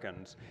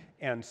Americans.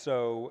 And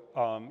so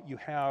you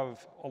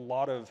have a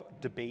lot of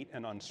debate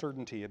and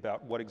uncertainty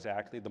about what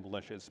exactly the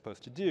militia is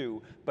supposed to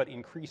do, but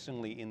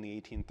increasingly in the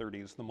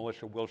 1830s, the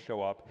militia will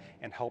show up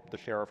and help the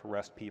sheriff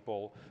arrest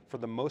people. For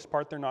the most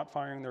part, they're not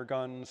firing their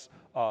guns,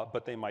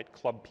 but they might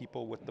club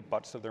people with the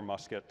butts of their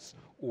muskets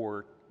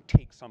or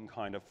take some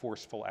kind of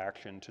forceful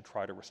action to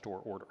try to restore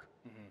order.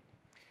 Mm-hmm.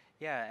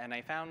 Yeah, and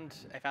I found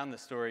the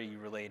story you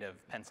relate of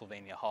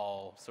Pennsylvania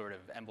Hall sort of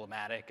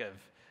emblematic of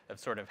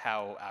sort of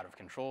how out of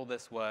control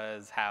this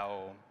was,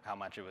 how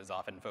much it was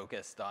often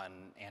focused on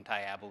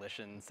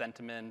anti-abolition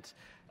sentiment.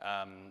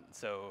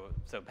 So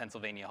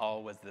Pennsylvania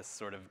Hall was this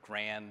sort of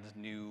grand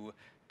new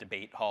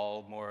debate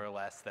hall, more or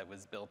less, that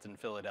was built in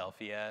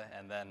Philadelphia,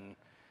 and then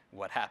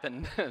what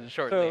happened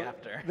shortly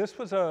after? This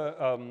was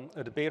a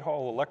debate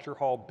hall, a lecture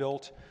hall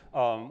built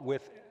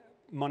with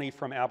money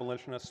from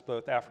abolitionists,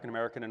 both African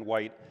American and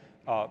white,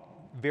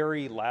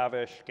 very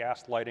lavish,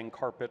 gas lighting,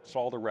 carpets,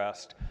 all the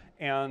rest.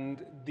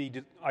 And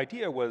the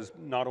idea was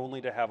not only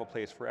to have a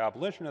place for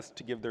abolitionists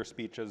to give their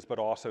speeches, but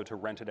also to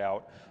rent it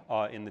out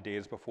in the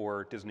days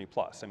before Disney+.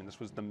 I mean, this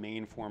was the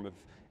main form of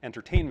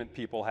entertainment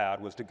people had,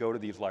 was to go to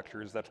these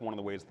lectures. That's one of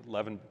the ways that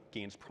Levin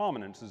gains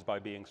prominence, is by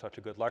being such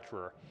a good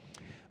lecturer.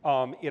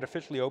 It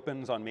officially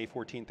opens on May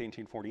 14th,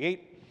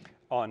 1848.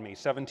 On May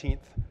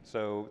 17th,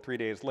 so 3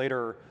 days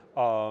later,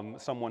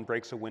 someone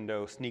breaks a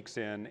window, sneaks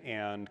in,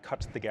 and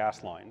cuts the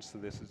gas lines. So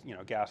this is,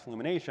 gas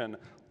illumination,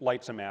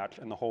 lights a match,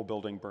 and the whole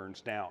building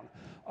burns down.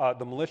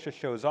 The militia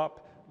shows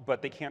up.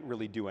 but they can't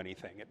really do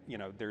anything.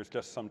 There's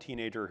just some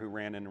teenager who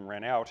ran in and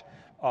ran out.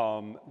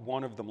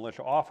 One of the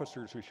militia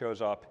officers who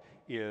shows up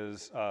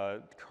is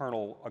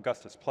Colonel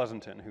Augustus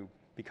Pleasanton, who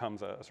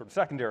becomes a sort of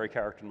secondary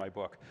character in my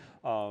book.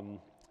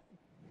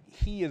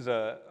 He is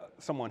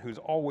someone who's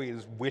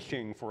always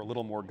wishing for a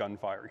little more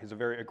gunfire. He's a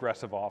very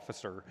aggressive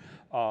officer.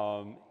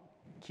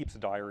 Keeps a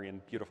diary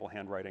in beautiful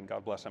handwriting,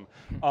 God bless him.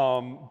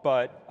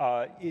 But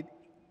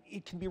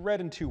it can be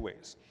read in two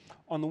ways.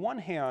 On the one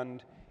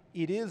hand,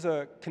 it is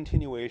a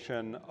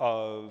continuation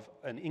of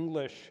an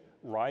English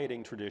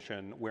rioting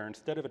tradition where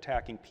instead of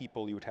attacking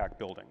people, you attack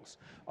buildings.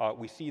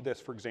 We see this,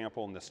 for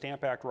example, in the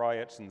Stamp Act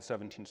riots in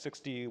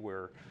 1760,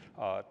 where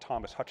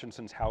Thomas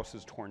Hutchinson's house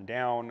is torn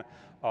down.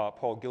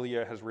 Paul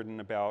Gilia has written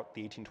about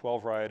the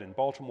 1812 riot in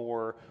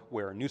Baltimore,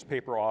 where a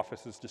newspaper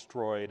office is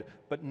destroyed,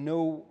 but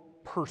no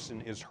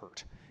person is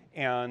hurt.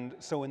 And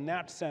so in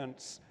that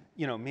sense,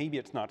 maybe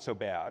it's not so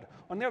bad.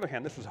 On the other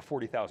hand, this was a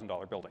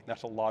 $40,000 building.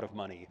 That's a lot of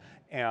money.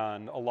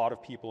 And a lot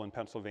of people in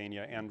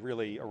Pennsylvania and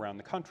really around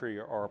the country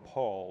are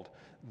appalled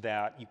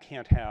that you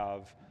can't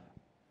have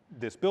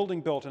this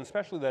building built, and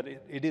especially that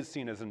it is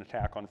seen as an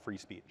attack on free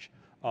speech,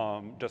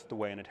 just the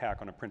way an attack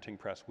on a printing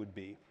press would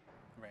be.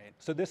 Right.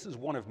 So this is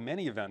one of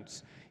many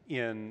events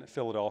in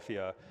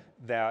Philadelphia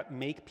that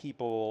make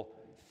people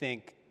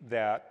think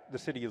that the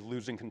city is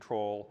losing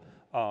control.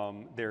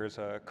 There's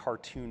a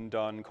cartoon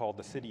done called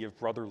The City of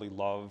Brotherly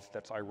Love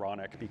that's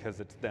ironic because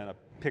it's then a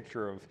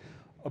picture of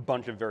a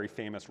bunch of very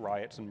famous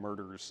riots and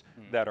murders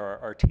that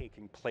are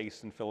taking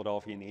place in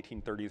Philadelphia in the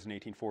 1830s and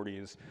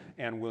 1840s,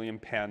 and William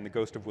Penn, the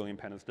ghost of William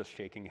Penn, is just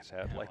shaking his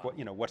head like,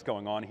 what's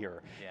going on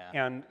here?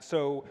 Yeah. And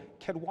so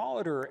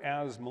Cadwallader,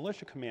 as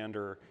militia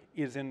commander,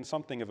 is in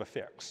something of a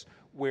fix,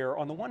 where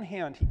on the one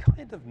hand, he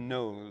kind of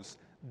knows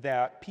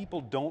that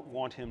people don't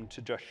want him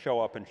to just show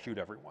up and shoot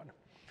everyone.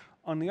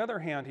 On the other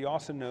hand, he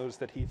also knows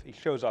that if he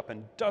shows up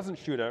and doesn't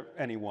shoot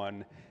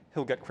anyone,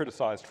 he'll get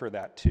criticized for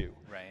that too.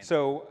 Right.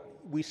 So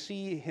we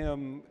see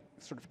him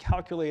sort of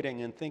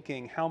calculating and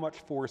thinking how much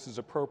force is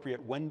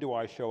appropriate, when do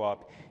I show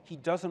up? He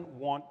doesn't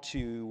want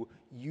to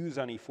use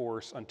any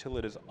force until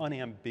it is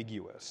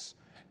unambiguous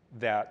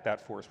that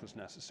that force was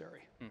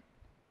necessary.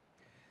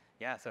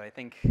 Yeah, so I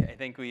think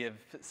we have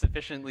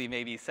sufficiently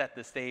maybe set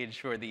the stage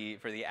for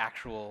the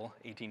actual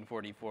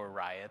 1844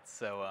 riots.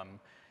 So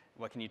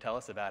what can you tell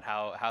us about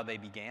how they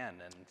began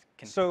and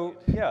continued? So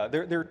yeah,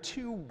 there are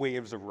two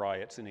waves of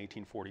riots in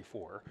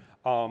 1844.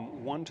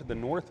 One to the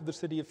north of the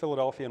city of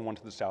Philadelphia and one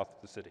to the south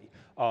of the city.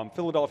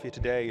 Philadelphia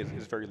today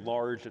is very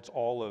large. It's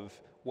all of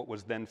what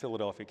was then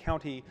Philadelphia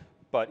County,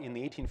 but in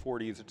the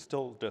 1840s, it's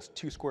still just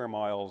 2 square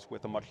miles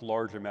with a much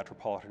larger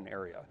metropolitan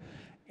area.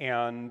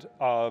 And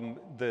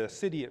the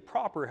city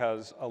proper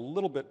has a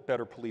little bit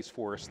better police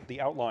force.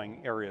 The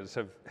outlying areas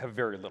have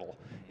very little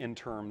in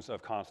terms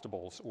of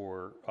constables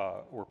or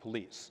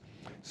police.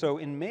 So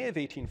in May of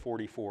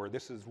 1844,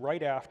 this is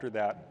right after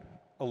that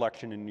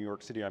election in New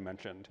York City I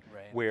mentioned,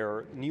 right,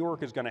 where New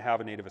York is going to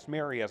have a Nativist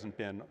mayor. He hasn't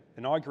been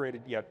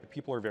inaugurated yet, but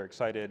people are very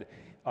excited.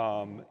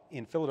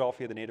 In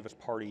Philadelphia, the Nativist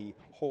Party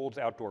holds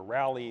outdoor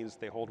rallies.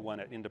 They hold one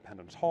at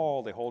Independence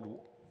Hall. They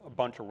hold a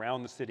bunch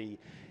around the city.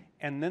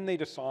 And then they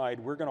decide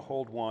we're going to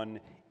hold one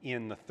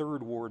in the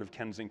 3rd Ward of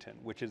Kensington,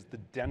 which is the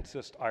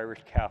densest Irish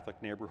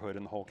Catholic neighborhood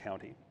in the whole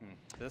county.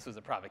 So this was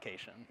a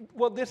provocation.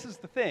 Well, this is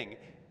the thing.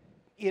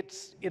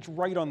 It's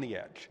right on the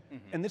edge.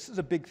 And this is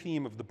a big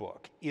theme of the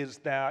book, is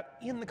that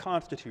in the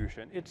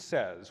Constitution, it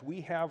says we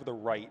have the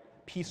right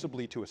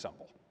peaceably to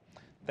assemble.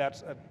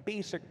 That's a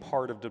basic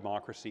part of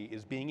democracy,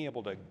 is being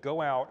able to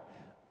go out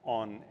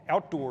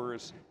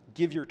outdoors,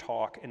 give your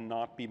talk, and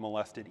not be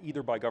molested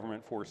either by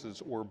government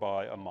forces or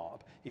by a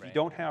mob. If you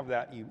don't have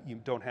that,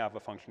 you don't have a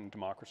functioning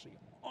democracy.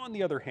 On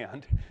the other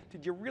hand,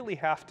 did you really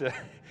have to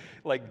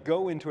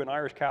go into an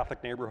Irish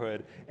Catholic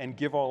neighborhood and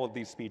give all of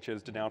these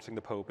speeches denouncing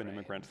the Pope and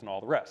immigrants and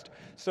all the rest?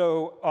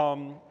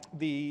 So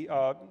the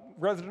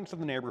residents of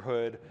the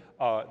neighborhood,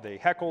 they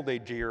heckle, they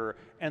jeer,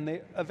 and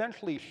they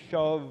eventually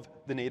shove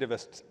the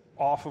nativists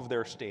off of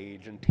their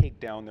stage and take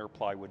down their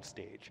plywood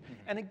stage.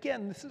 And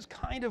again, this is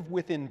kind of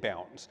within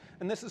bounds.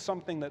 And this is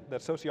something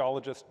that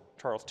sociologist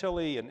Charles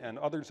Tilley and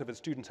others of his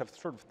students have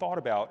sort of thought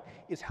about,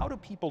 is how do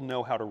people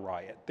know how to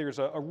riot? There's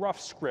a rough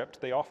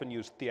script. They often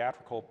use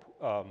theatrical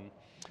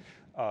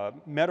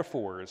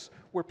metaphors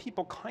where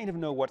people kind of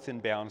know what's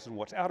in bounds and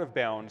what's out of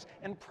bounds,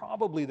 and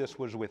probably this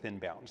was within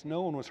bounds.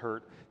 No one was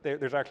hurt.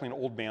 There's actually an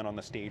old man on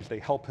the stage. They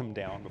help him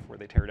down before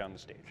they tear down the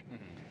stage.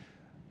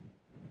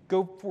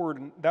 Go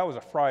forward, that was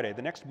a Friday.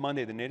 The next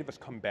Monday, the nativists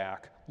come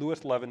back.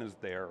 Lewis Levin is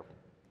there.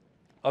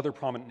 Other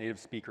prominent native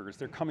speakers,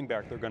 they're coming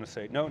back. They're going to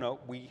say, no,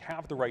 we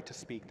have the right to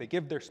speak. They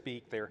give their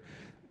speak. The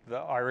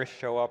Irish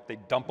show up. They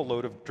dump a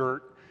load of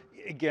dirt.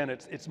 Again,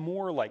 it's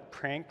more like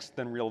pranks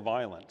than real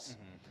violence.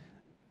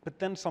 But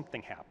then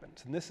something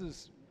happens. And this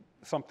is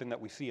something that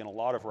we see in a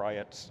lot of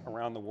riots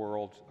around the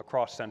world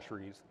across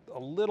centuries. A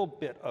little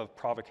bit of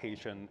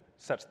provocation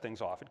sets things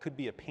off. It could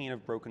be a pane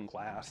of broken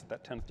glass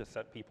that tends to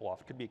set people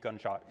off. It could be a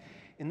gunshot.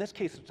 In this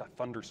case, it's a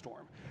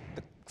thunderstorm.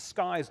 The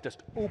skies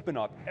just open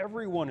up.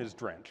 Everyone is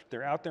drenched.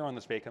 They're out there on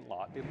this vacant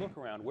lot. They look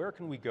around, where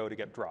can we go to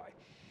get dry?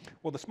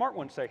 Well, the smart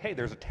ones say, hey,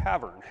 there's a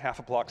tavern half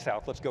a block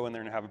south. Let's go in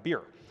there and have a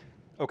beer.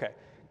 Okay,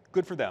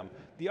 good for them.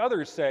 The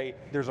others say,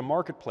 there's a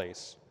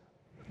marketplace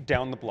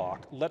down the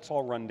block. Let's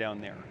all run down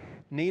there.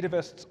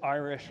 Nativists,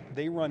 Irish,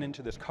 they run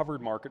into this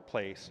covered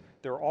marketplace.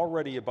 There are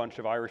already a bunch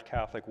of Irish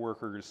Catholic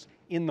workers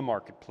in the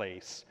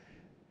marketplace.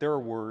 There are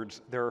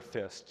words, there are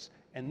fists,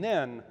 and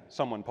then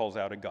someone pulls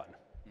out a gun.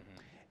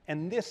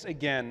 And this,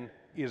 again,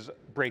 is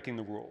breaking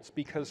the rules,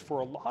 because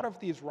for a lot of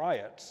these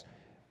riots,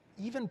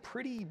 even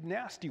pretty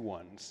nasty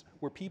ones,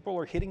 where people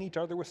are hitting each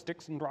other with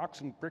sticks and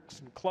rocks and bricks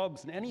and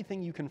clubs and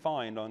anything you can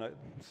find on the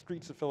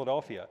streets of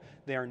Philadelphia,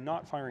 they are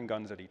not firing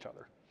guns at each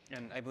other.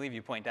 And I believe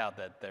you point out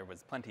that there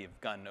was plenty of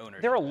gun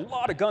ownership. There are a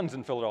lot of guns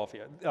in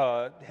Philadelphia.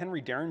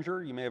 Henry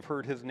Derringer, you may have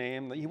heard his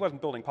name. He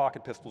wasn't building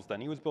pocket pistols then.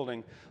 He was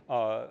building,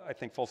 I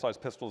think, full-size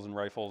pistols and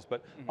rifles.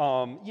 But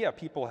yeah,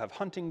 people have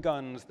hunting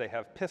guns. They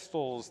have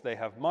pistols. They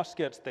have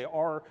muskets. They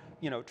are,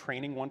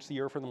 training once a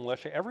year for the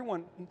militia.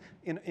 Everyone,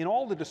 in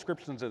all the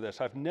descriptions of this,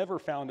 I've never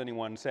found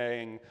anyone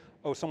saying,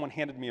 oh, someone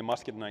handed me a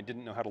musket and I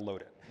didn't know how to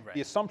load it. Right.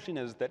 The assumption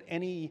is that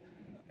any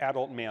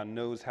adult man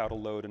knows how to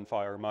load and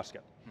fire a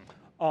musket.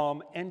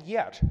 And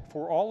yet,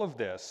 for all of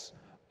this,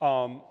 a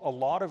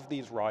lot of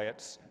these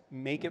riots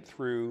make it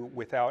through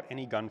without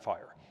any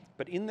gunfire.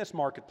 But in this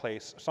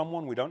marketplace,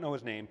 someone, we don't know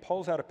his name,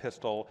 pulls out a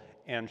pistol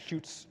and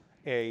shoots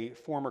a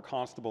former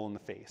constable in the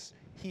face.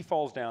 He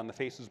falls down, the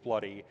face is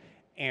bloody,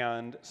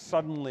 and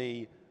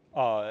suddenly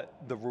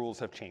the rules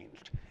have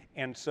changed.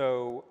 And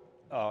so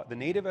the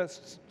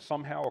nativists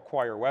somehow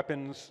acquire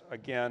weapons.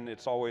 Again,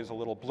 it's always a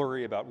little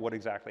blurry about what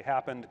exactly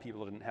happened.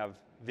 People didn't have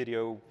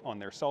video on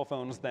their cell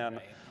phones then.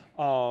 Right.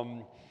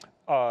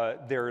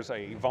 There's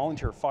a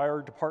volunteer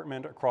fire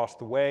department across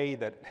the way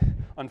that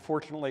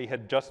unfortunately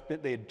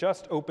they had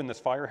just opened this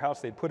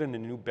firehouse. They'd put in a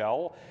new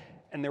bell,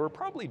 and they were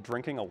probably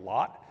drinking a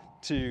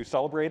lot to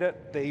celebrate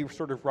it. They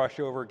sort of rush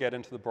over, get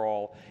into the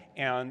brawl,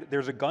 and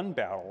there's a gun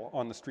battle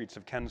on the streets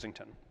of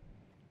Kensington.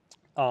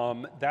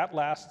 That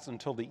lasts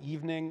until the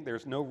evening.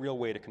 There's no real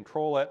way to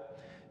control it.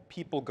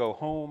 People go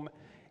home.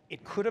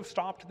 It could have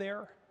stopped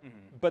there,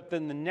 but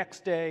then the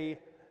next day,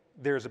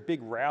 there's a big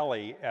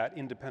rally at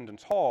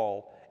Independence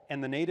Hall,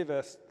 and the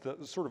nativists,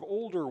 the sort of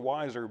older,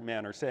 wiser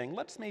men are saying,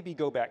 let's maybe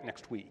go back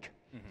next week.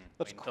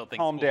 Let's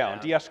calm down,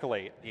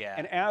 de-escalate. Yeah.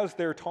 And as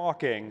they're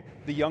talking,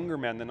 the younger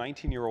men, the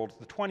 19-year-olds,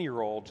 the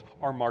 20-year-olds,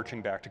 are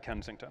marching back to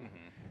Kensington.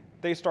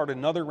 They start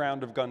another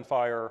round of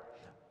gunfire,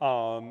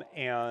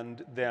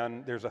 and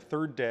then there's a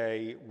third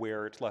day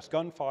where it's less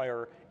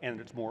gunfire and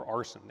it's more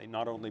arson. They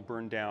not only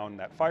burn down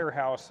that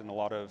firehouse and a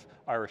lot of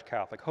Irish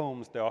Catholic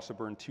homes, they also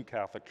burn 2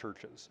 Catholic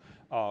churches,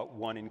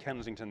 one in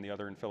Kensington, the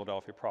other in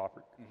Philadelphia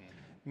proper.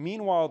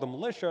 Meanwhile, the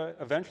militia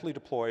eventually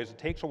deploys. It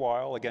takes a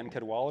while. Again,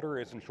 Cadwallader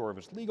isn't sure of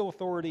his legal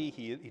authority.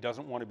 He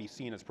doesn't want to be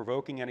seen as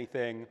provoking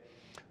anything.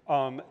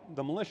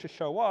 The militia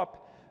show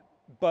up,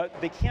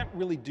 but they can't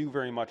really do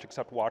very much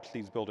except watch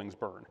these buildings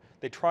burn.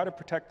 They try to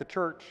protect the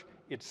church.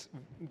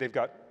 They've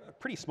got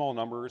pretty small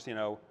numbers.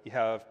 You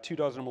have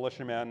 24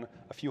 militiamen,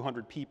 a few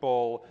hundred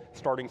people,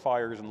 starting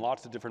fires in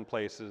lots of different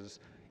places.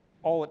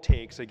 All it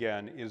takes,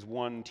 again, is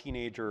one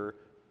teenager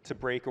to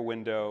break a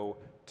window,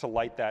 to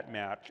light that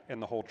match,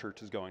 and the whole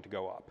church is going to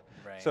go up.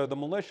 Right. So the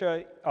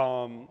militia,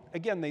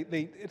 again,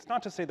 it's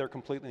not to say they're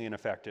completely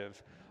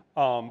ineffective,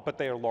 but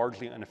they are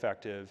largely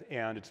ineffective,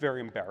 and it's very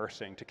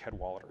embarrassing to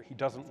Cadwallader. He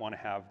doesn't want to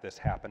have this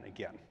happen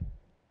again.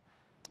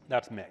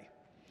 That's May.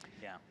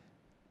 Yeah.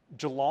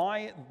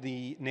 July,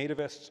 the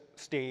nativists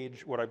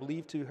stage what I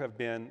believe to have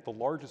been the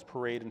largest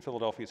parade in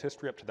Philadelphia's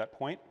history up to that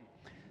point.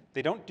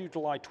 They don't do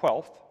July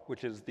 12th,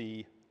 which is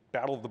the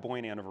Battle of the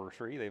Boyne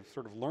anniversary. They've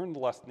sort of learned the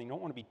lesson. They don't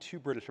want to be too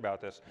British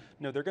about this.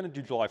 No, they're going to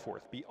do July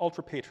 4th, be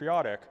ultra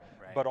patriotic,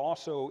 right. But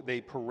also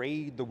they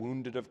parade the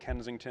wounded of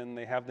Kensington.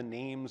 They have the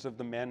names of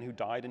the men who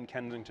died in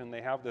Kensington. They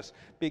have this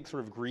big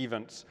sort of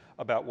grievance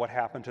about what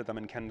happened to them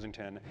in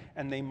Kensington.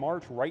 And they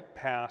march right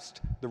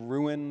past the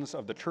ruins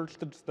of the church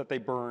that they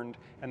burned,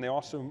 and they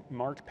also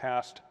march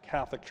past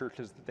Catholic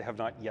churches that they have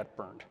not yet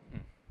burned.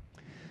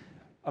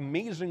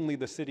 Amazingly,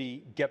 the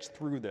city gets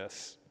through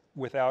this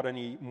without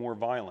any more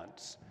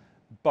violence.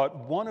 But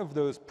one of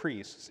those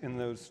priests in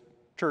those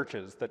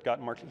churches that got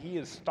marched, he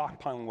is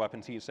stockpiling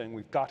weapons. He is saying,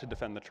 we've got to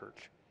defend the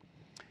church.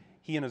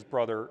 He and his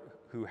brother,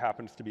 who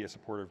happens to be a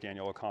supporter of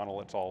Daniel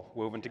O'Connell, it's all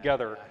woven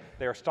together,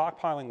 they are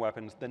stockpiling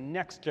weapons. The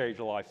next day,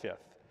 July 5th,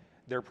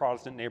 their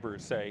Protestant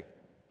neighbors say,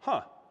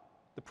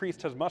 the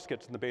priest has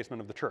muskets in the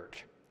basement of the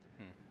church.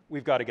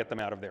 We've got to get them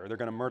out of there. They're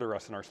going to murder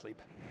us in our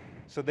sleep.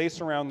 So they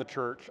surround the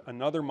church,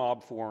 another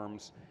mob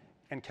forms,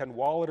 and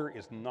Cadwallader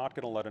is not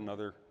going to let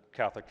another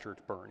Catholic church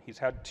burn. He's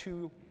had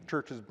 2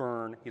 churches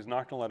burn. He's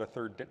not going to let a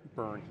third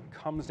burn. He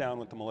comes down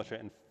with the militia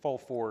in full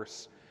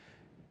force.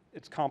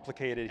 It's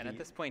complicated. And at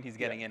this point, he's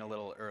getting in a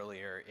little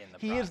earlier in the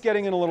process. He is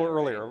getting in a little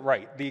earlier,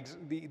 right.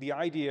 The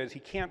idea is he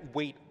can't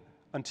wait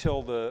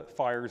until the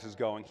fires is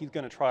going. He's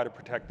going to try to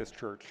protect this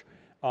church.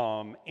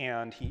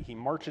 And he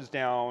marches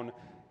down.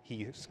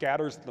 He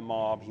scatters the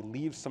mob. He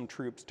leaves some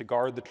troops to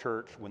guard the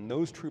church. When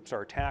those troops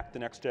are attacked the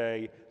next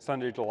day,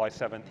 Sunday, July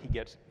 7th, he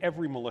gets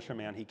every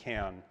militiaman he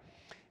can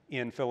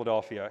in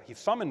Philadelphia. He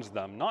summons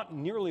them. Not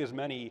nearly as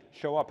many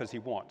show up as he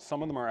wants.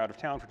 Some of them are out of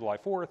town for July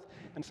 4th,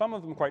 and some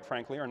of them, quite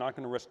frankly, are not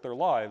going to risk their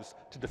lives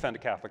to defend a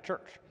Catholic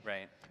church.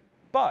 Right.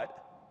 But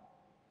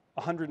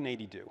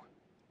 180 do.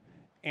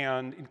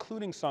 And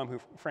including some who,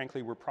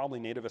 frankly, were probably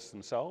nativists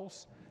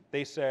themselves,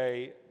 they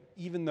say,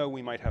 even though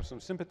we might have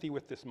some sympathy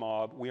with this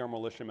mob, we are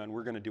militiamen,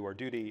 we're going to do our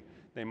duty.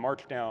 They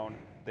march down,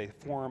 they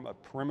form a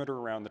perimeter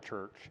around the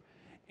church,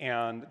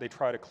 and they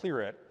try to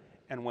clear it.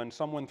 And when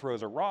someone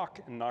throws a rock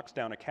and knocks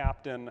down a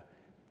captain,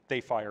 they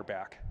fire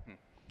back.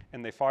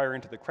 And they fire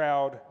into the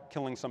crowd,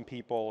 killing some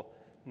people.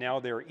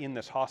 Now they're in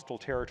this hostile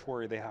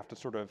territory. They have to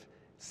sort of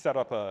set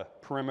up a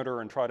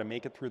perimeter and try to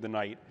make it through the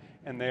night.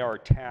 And they are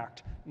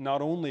attacked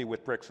not only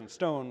with bricks and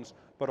stones,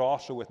 but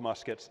also with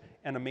muskets,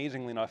 and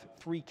amazingly enough,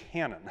 3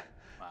 cannon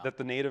that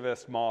the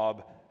nativist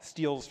mob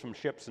steals from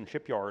ships and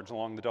shipyards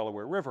along the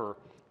Delaware River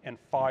and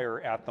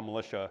fire at the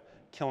militia,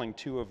 killing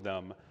 2 of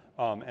them.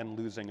 And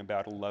losing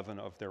about 11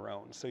 of their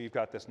own. So you've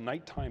got this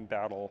nighttime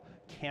battle,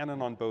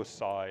 cannon on both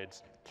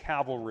sides,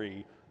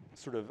 cavalry,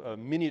 sort of a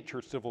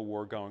miniature civil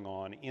war going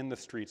on in the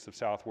streets of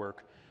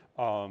Southwark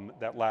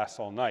that lasts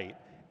all night.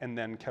 And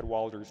then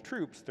Cadwallader's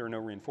troops, there are no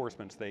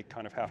reinforcements, they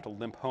kind of have to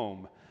limp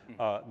home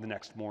the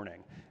next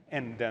morning.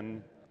 And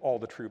then all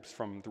the troops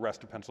from the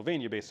rest of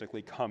Pennsylvania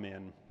basically come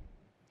in,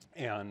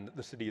 and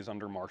the city is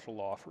under martial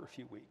law for a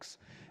few weeks.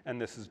 And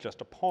this is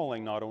just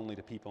appalling, not only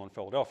to people in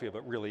Philadelphia,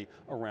 but really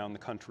around the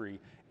country.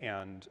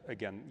 And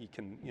again,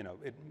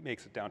 it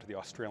makes it down to the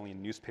Australian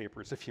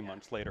newspapers a few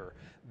months later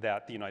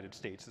that the United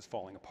States is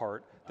falling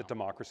apart, that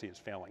democracy is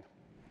failing.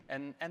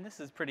 And this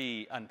is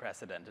pretty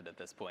unprecedented at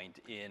this point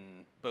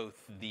in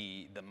both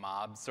the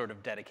mob's sort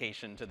of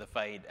dedication to the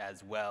fight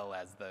as well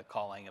as the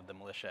calling of the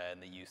militia and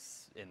the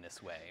use in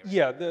this way. Right?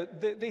 Yeah,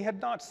 they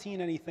had not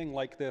seen anything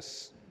like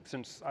this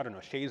since, I don't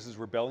know, Shays'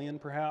 Rebellion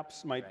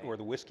perhaps, or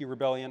the Whiskey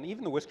Rebellion.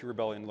 Even the Whiskey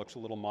Rebellion looks a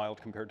little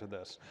mild compared to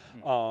this,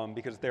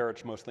 because there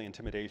it's mostly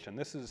intimidation.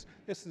 This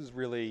is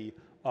really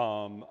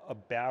a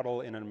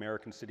battle in an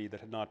American city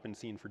that had not been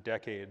seen for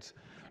decades.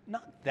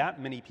 Not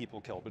that many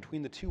people killed.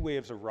 Between the 2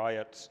 waves of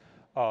riots,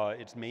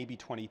 it's maybe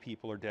 20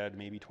 people are dead,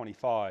 maybe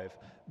 25.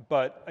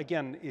 But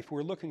again, if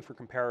we're looking for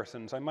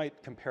comparisons, I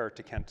might compare it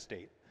to Kent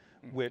State,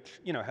 which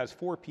has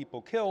 4 people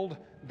killed.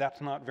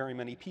 That's not very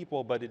many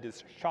people, but it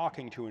is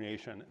shocking to a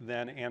nation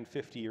then and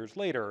 50 years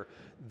later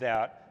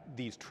that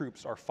these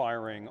troops are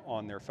firing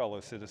on their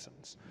fellow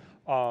citizens.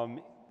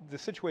 The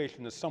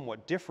situation is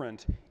somewhat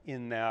different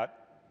in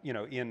that,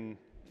 in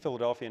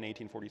Philadelphia in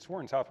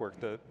 1844 in Southwark,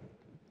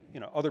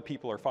 other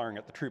people are firing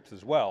at the troops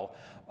as well.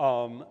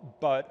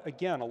 But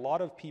again, a lot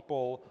of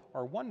people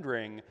are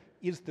wondering,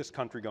 is this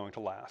country going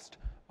to last?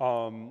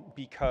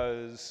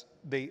 Because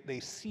they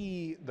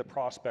see the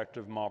prospect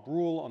of mob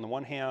rule on the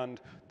one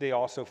hand. They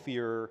also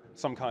fear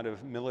some kind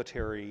of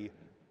military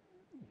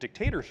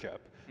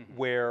dictatorship,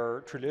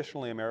 where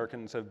traditionally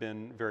Americans have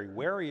been very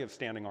wary of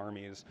standing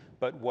armies,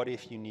 but what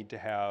if you need to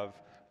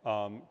have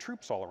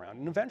troops all around?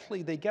 And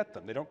eventually they get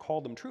them. They don't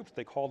call them troops,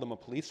 they call them a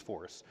police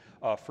force.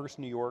 First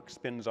New York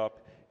spins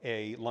up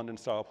a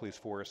London-style police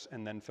force,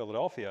 and then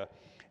Philadelphia.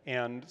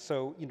 And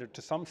so,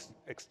 to some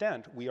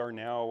extent, we are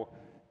now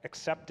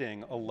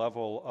accepting a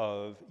level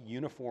of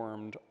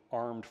uniformed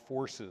armed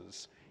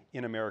forces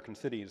in American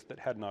cities that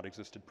had not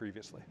existed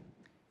previously.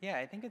 Yeah,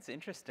 I think it's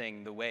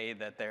interesting the way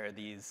that there are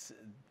these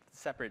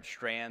separate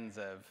strands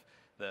of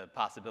the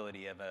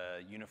possibility of a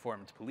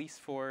uniformed police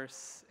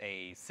force,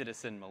 a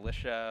citizen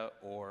militia,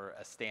 or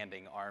a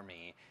standing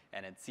army.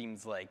 And it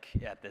seems like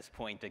at this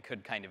point it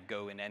could kind of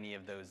go in any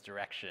of those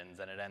directions,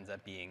 and it ends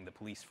up being the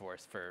police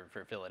force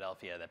for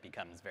Philadelphia that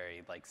becomes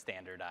very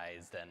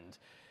standardized and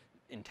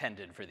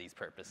intended for these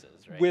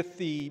purposes, right? With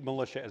the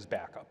militia as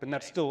backup. And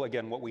that's still,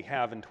 again, what we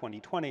have in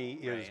 2020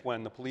 is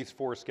when the police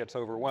force gets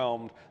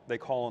overwhelmed, they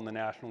call in the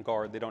National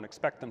Guard. They don't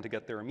expect them to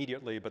get there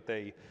immediately, but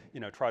they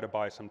try to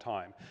buy some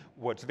time.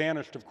 What's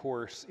vanished, of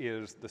course,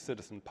 is the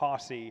citizen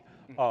posse.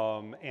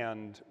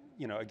 And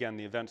again,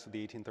 the events of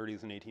the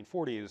 1830s and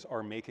 1840s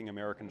are making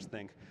Americans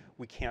think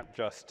we can't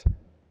just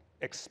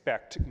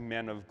expect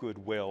men of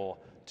goodwill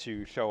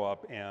to show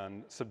up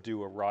and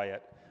subdue a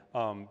riot.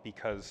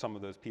 Because some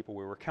of those people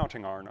we were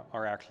counting on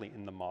are actually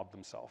in the mob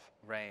themselves.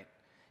 Right.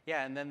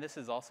 Yeah, and then this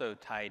is also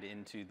tied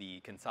into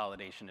the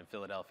consolidation of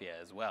Philadelphia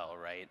as well,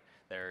 right?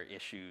 There are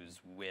issues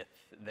with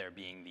there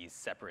being these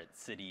separate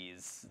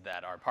cities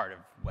that are part of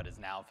what is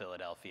now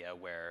Philadelphia,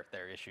 where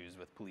there are issues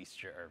with police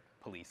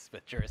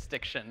with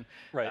jurisdiction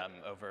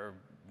over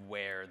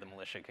where the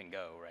militia can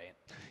go, right?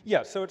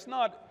 Yeah, so it's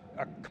not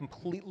a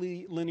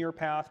completely linear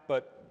path,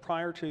 but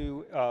prior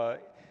to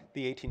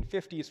the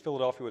 1850s,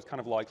 Philadelphia was kind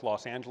of like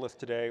Los Angeles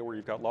today, where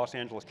you've got Los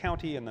Angeles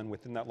County, and then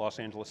within that Los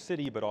Angeles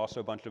City, but also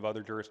a bunch of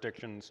other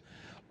jurisdictions.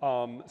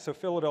 So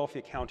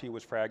Philadelphia County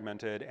was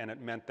fragmented, and it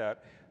meant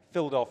that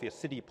Philadelphia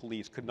City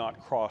Police could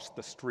not cross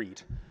the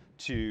street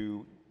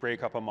to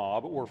break up a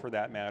mob, or for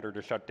that matter,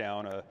 to shut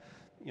down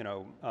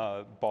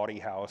bawdy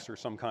house or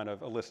some kind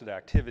of illicit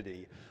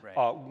activity. Right.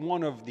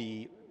 One of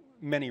the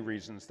many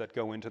reasons that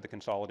go into the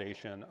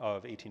consolidation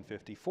of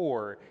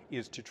 1854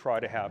 is to try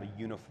to have a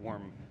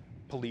uniform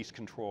police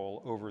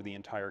control over the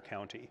entire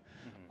county.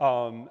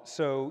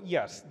 So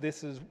yes,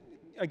 this is,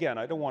 again,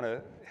 I don't want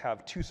to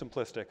have too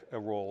simplistic a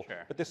role,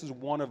 Sure. but this is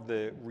one of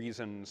the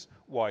reasons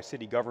why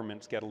city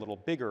governments get a little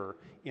bigger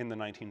in the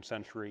 19th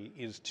century,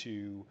 is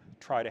to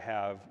try to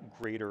have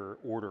greater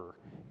order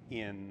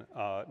in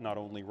not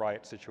only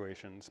riot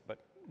situations, but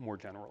more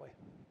generally.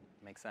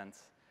 Makes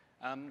sense.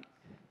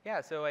 Yeah,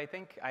 so I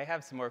think I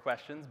have some more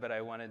questions, but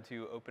I wanted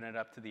to open it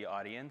up to the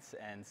audience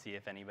and see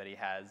if anybody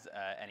has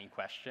any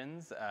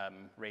questions.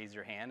 Raise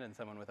your hand and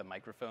someone with a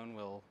microphone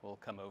will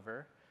come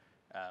over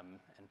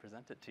and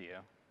present it to you.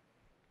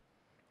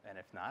 And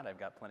if not, I've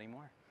got plenty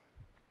more.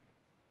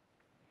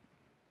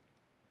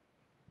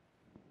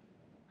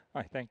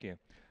 Hi, thank you.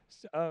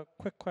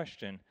 Quick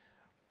question.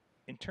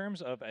 In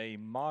terms of a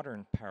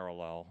modern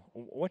parallel,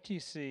 what do you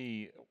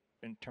see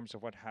in terms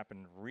of what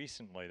happened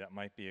recently that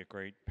might be a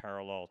great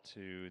parallel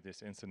to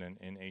this incident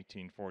in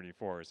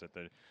 1844? Is it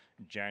the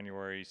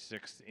January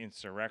 6th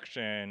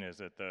insurrection? Is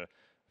it the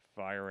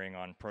firing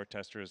on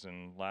protesters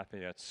in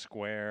Lafayette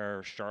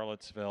Square,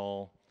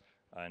 Charlottesville?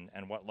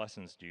 And what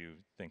lessons do you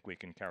think we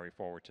can carry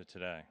forward to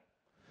today?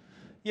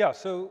 Yeah,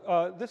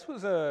 so this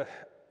was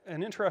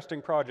an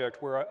interesting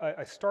project where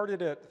I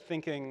started it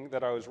thinking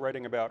that I was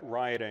writing about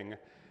rioting,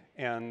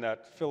 and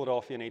that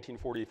Philadelphia in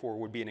 1844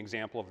 would be an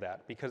example of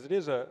that, because it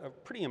is a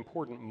pretty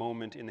important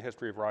moment in the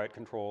history of riot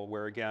control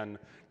where, again,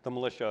 the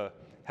militia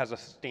has a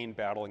sustained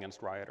battle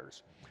against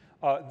rioters.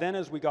 Then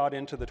as we got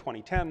into the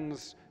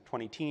 2010s,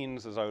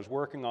 20-teens, as I was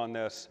working on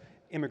this,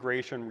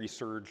 immigration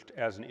resurged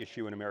as an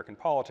issue in American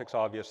politics,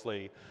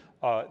 obviously.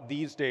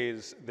 These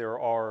days, there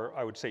are,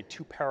 I would say,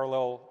 two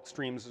parallel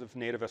streams of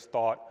nativist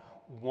thought.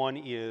 One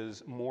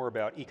is more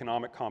about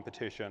economic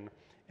competition,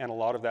 and a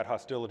lot of that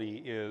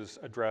hostility is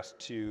addressed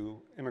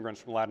to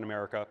immigrants from Latin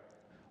America.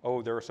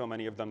 Oh, there are so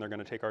many of them, they're going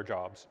to take our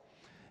jobs.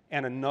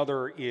 And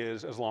another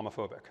is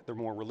Islamophobic. They're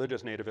more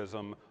religious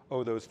nativism.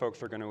 Oh, those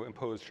folks are going to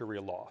impose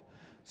Sharia law.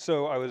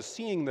 So I was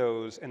seeing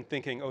those and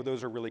thinking, oh,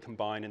 those are really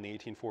combined in the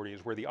 1840s,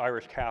 where the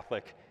Irish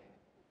Catholic,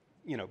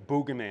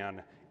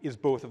 boogeyman is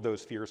both of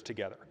those fears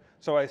together.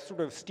 So I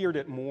sort of steered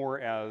it more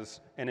as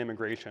an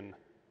immigration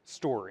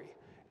story.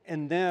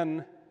 And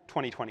then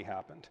 2020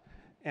 happened.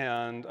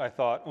 And I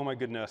thought, oh my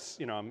goodness,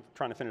 I'm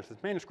trying to finish this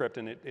manuscript,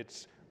 and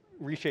it's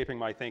reshaping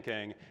my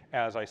thinking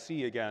as I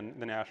see, again,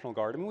 the National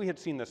Guard. I mean, we had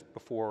seen this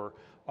before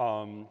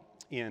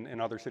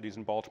in other cities,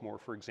 in Baltimore,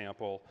 for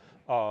example,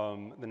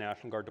 the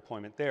National Guard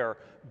deployment there,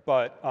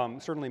 but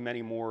certainly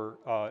many more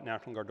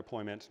National Guard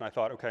deployments. And I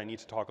thought, okay, I need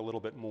to talk a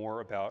little bit more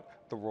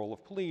about the role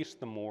of police,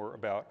 more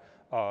about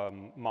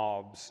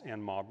mobs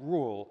and mob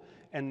rule.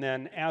 And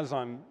then as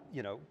I'm,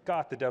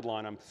 got the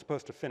deadline, I'm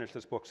supposed to finish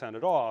this book, send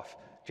it off,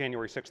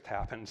 January 6th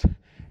happens,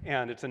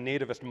 and it's a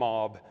nativist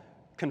mob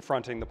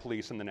confronting the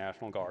police and the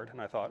National Guard.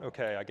 And I thought,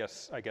 okay, I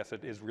guess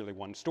it is really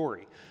one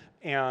story.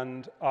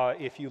 And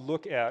if you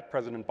look at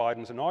President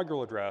Biden's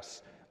inaugural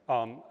address,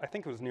 I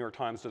think it was New York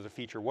Times does a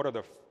feature, what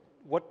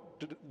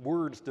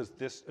words does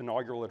this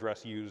inaugural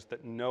address use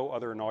that no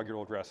other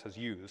inaugural address has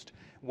used?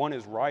 One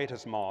is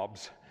riotous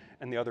mobs,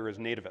 and the other is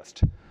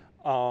nativist.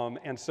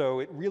 And so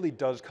it really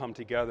does come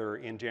together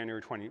in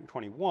January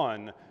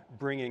 2021,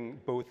 bringing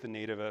both the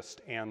nativist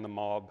and the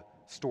mob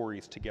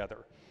stories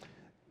together.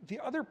 The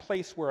other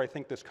place where I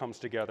think this comes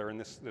together, and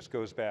this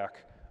goes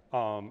back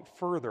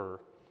further,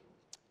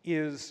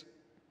 is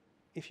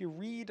if you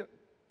read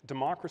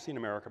Democracy in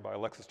America by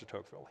Alexis de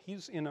Tocqueville.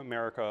 He's in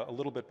America a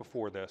little bit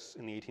before this,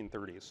 in the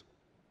 1830s.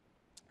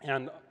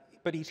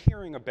 But he's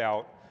hearing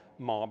about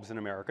mobs in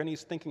America, and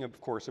he's thinking, of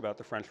course, about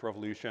the French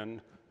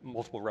Revolution,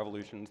 multiple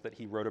revolutions that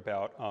he wrote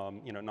about,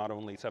 not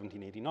only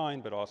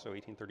 1789, but also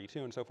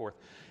 1832 and so forth.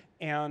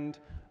 And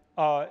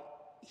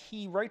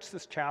he writes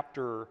this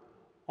chapter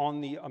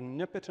on the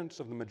omnipotence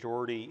of the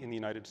majority in the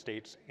United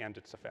States and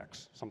its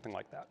effects, something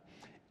like that,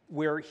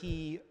 where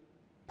he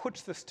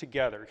puts this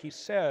together. He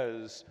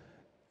says,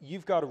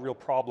 you've got a real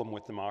problem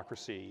with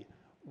democracy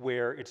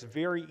where it's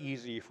very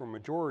easy for a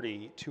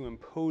majority to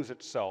impose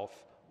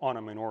itself on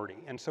a minority.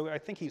 And so I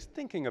think he's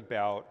thinking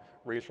about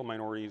racial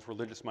minorities,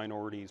 religious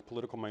minorities,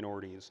 political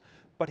minorities,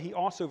 but he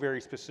also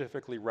very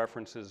specifically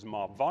references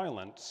mob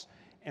violence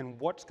and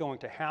what's going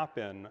to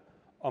happen,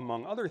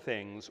 among other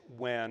things,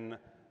 when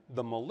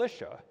the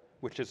militia,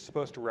 which is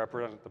supposed to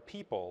represent the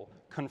people,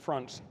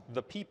 confronts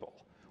the people.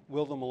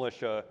 Will the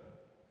militia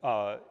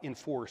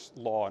enforce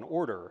law and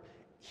order?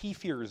 He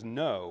fears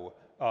no,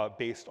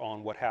 based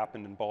on what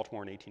happened in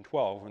Baltimore in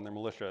 1812 when the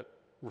militia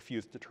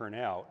refused to turn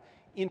out.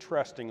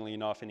 Interestingly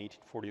enough, in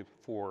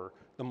 1844,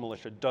 the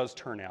militia does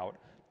turn out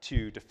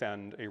to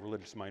defend a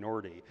religious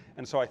minority.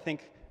 And so I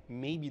think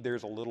maybe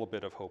there's a little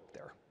bit of hope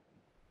there.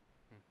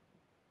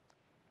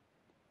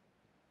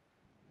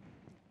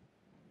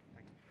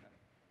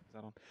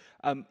 that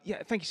on.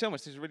 Yeah, thank you so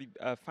much. This is a really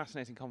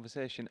fascinating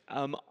conversation.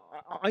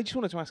 I just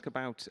wanted to ask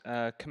about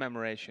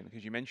commemoration,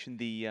 because you mentioned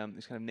the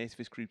this kind of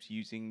nativist groups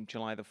using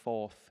July the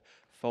 4th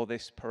for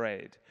this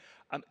parade.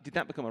 Did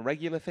that become a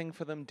regular thing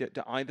for them? Do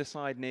either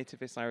side,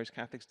 nativists, Irish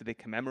Catholics, do they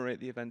commemorate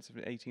the events of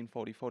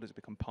 1844? Does it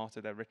become part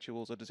of their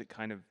rituals, or does it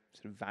kind of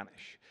sort of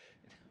vanish?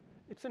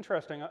 It's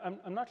interesting.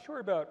 I'm not sure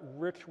about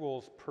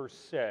rituals per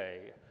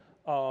se,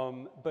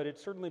 but it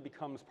certainly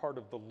becomes part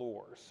of the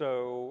lore.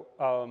 So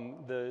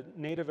the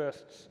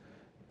nativists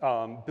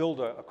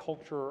build a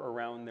culture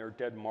around their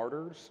dead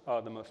martyrs,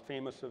 the most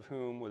famous of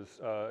whom was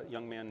a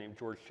young man named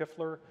George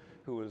Schiffler,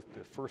 who was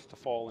the first to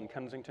fall in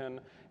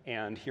Kensington.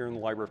 And here in the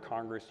Library of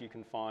Congress, you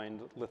can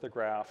find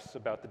lithographs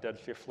about the dead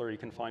Schiffler. You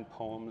can find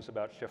poems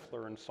about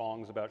Schiffler and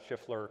songs about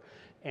Schiffler.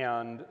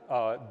 And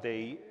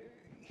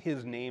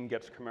his name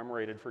gets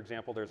commemorated. For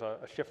example, there's a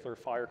Schiffler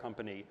Fire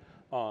Company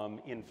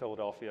in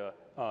Philadelphia,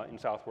 in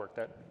Southwark,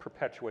 that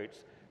perpetuates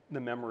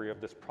the memory of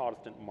this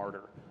Protestant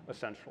martyr,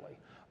 essentially.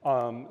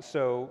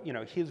 So, you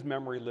know, his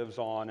memory lives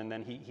on, and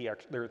then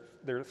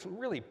there's some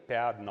really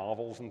bad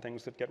novels and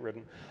things that get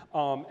written.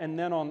 And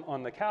then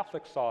on the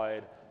Catholic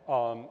side,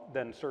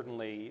 then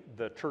certainly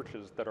the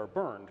churches that are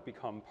burned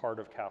become part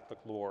of Catholic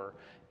lore.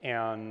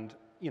 And,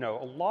 you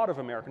know, a lot of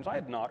Americans, I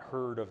had not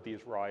heard of these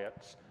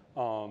riots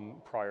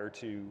prior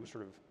to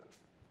sort of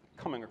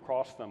coming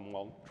across them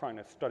while trying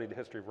to study the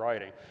history of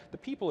rioting. The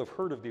people who have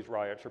heard of these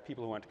riots are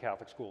people who went to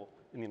Catholic school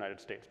in the United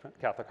States,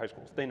 Catholic high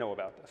schools. They know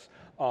about this.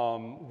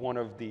 One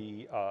of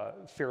the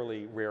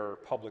fairly rare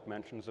public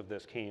mentions of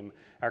this came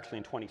actually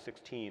in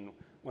 2016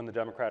 when the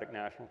Democratic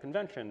National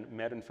Convention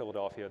met in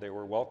Philadelphia. They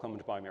were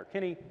welcomed by Mayor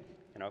Kinney,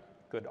 you know,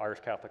 good Irish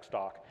Catholic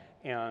stock,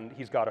 and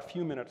he's got a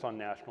few minutes on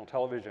national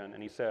television,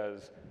 and he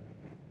says,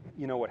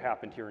 you know what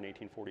happened here in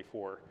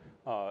 1844?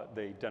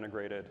 They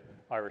denigrated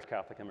Irish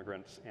Catholic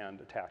immigrants and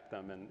attacked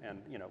them,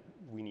 and you know,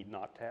 we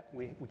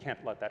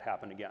can't let that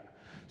happen again.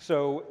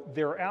 So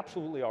there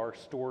absolutely are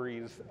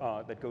stories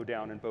that go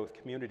down in both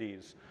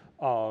communities.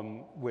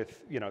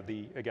 With, you know,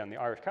 the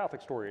Irish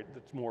Catholic story,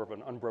 that's more of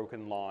an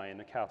unbroken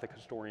line. Catholic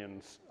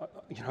historians,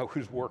 you know,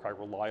 whose work I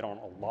relied on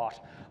a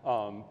lot,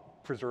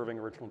 preserving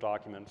original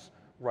documents,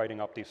 writing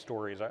up these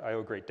stories. I owe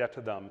a great debt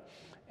to them.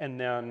 And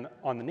then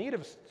on the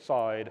native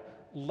side,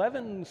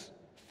 Levin's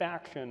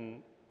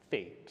faction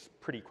fades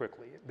pretty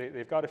quickly.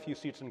 They've got a few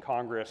seats in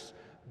Congress,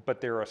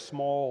 but they're a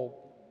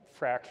small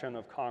fraction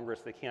of Congress.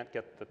 They can't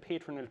get the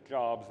patronage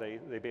jobs.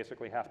 They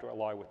basically have to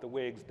ally with the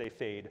Whigs. They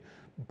fade.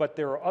 But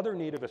there are other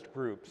nativist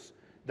groups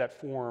that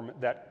form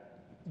that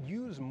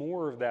use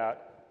more of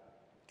that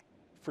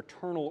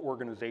fraternal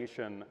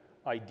organization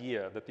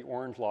idea that the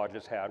Orange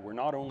Lodges had, where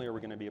not only are we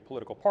going to be a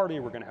political party,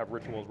 we're going to have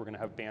rituals, we're going to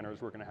have banners,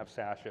 we're going to have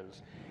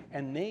sashes.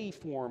 And they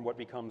form what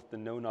becomes the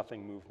Know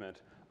Nothing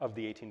movement of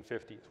the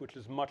 1850s, which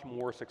is much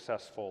more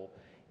successful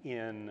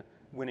in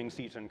winning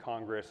seats in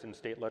Congress and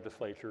state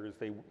legislatures.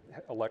 They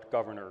elect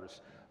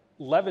governors.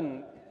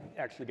 Levin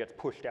actually gets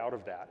pushed out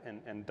of that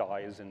and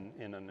dies in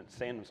an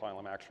insane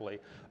asylum, actually.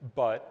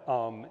 But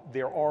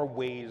there are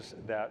ways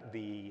that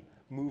the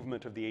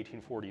movement of the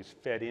 1840s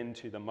fed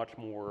into the much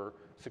more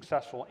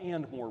successful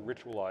and more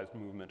ritualized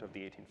movement of the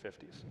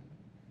 1850s.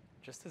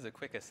 Just as a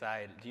quick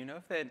aside, do you know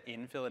if that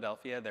in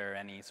Philadelphia there are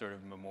any sort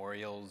of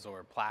memorials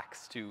or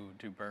plaques to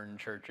burn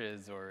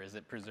churches, or is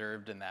it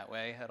preserved in that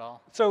way at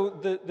all? So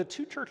the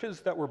two churches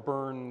that were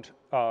burned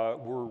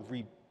were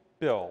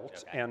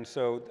rebuilt, okay. And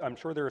so I'm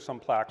sure there are some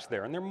plaques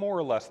there, and they're more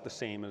or less the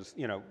same as,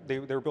 you know,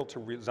 they're built to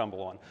resemble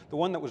one. The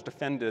one that was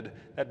defended,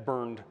 that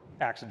burned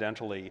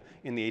accidentally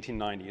in the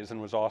 1890s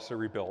and was also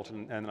rebuilt,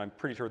 and I'm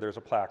pretty sure there's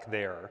a plaque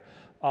there.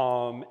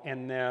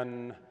 And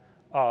then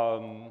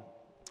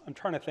I'm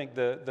trying to think,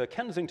 the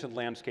Kensington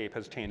landscape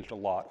has changed a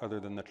lot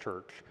other than the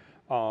church.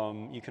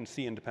 You can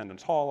see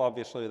Independence Hall,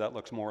 obviously, that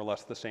looks more or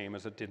less the same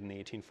as it did in the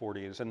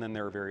 1840s, and then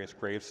there are various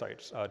grave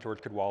sites.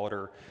 George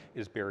Cadwallader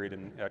is buried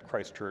at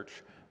Christ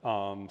Church,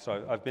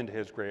 so I've been to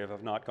his grave.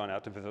 I've not gone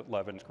out to visit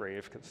Levin's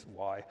grave, because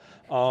why?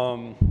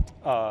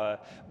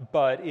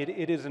 But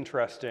it is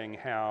interesting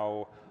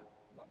how,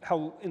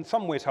 in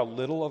some ways, how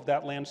little of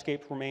that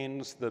landscape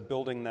remains. The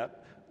building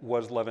that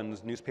was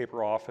Levin's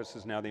newspaper office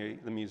is now the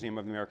Museum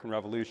of the American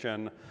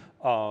Revolution.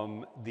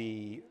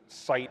 The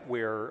site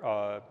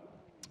where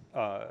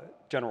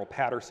General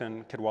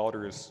Patterson,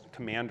 Cadwallader's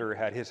commander,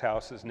 had his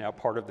house is now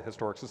part of the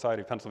Historic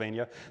Society of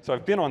Pennsylvania. So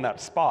I've been on that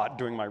spot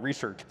doing my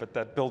research, but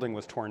that building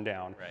was torn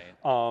down.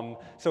 Right.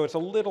 So it's a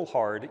little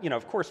hard. You know,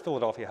 of course,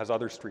 Philadelphia has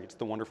other streets,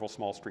 the wonderful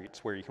small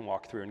streets where you can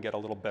walk through and get a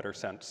little better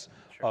sense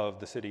of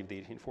the city of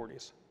the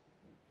 1840s.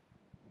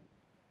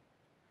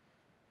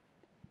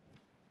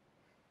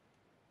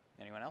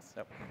 Anyone else?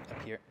 Oh, up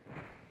here.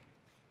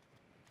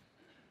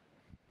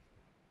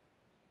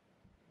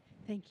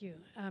 Thank you.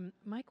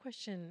 My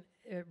question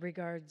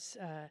regards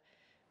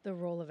the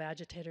role of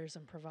agitators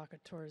and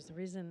provocateurs. The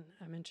reason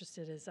I'm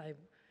interested is I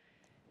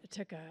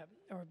took a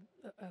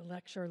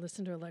lecture,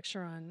 listened to a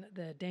lecture on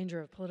the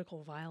danger of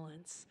political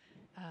violence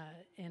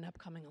in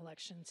upcoming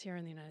elections here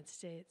in the United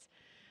States.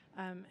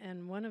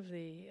 And one of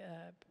the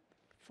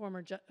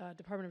former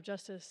Department of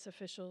Justice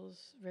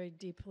officials, very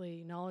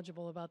deeply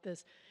knowledgeable about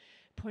this,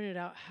 pointed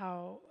out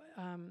how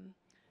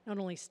not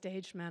only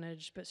stage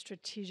managed but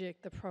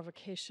strategic the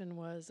provocation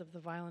was of the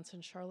violence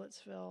in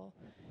Charlottesville,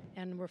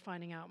 and we're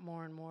finding out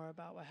more and more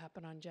about what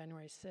happened on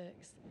January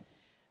 6th.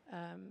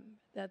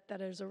 That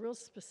there's a real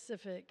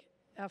specific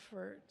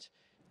effort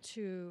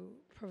to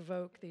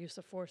provoke the use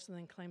of force and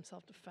then claim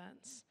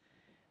self-defense.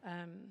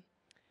 And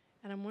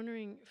I'm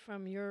wondering,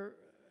 from your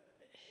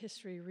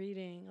history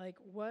reading, like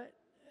what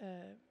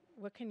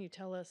can you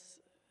tell us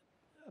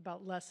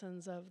about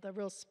lessons of the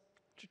real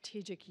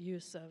strategic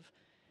use of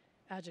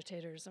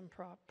agitators and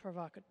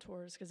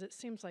provocateurs? Because it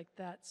seems like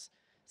that's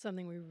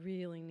something we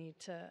really need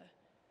to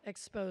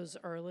expose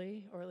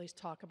early, or at least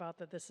talk about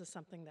that this is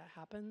something that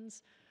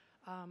happens.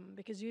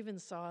 Because you even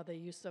saw the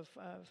use of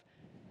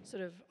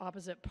sort of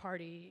opposite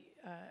party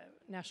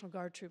National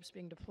Guard troops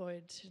being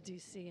deployed to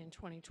DC in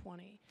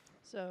 2020.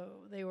 So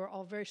they were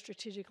all very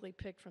strategically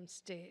picked from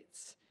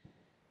states.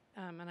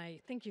 And I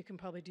think you can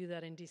probably do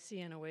that in DC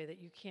in a way that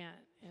you can't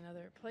in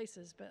other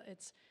places, but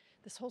it's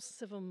this whole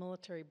civil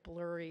military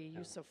blurry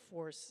use of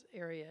force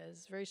area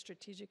is very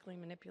strategically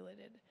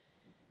manipulated.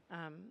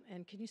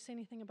 And can you say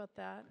anything about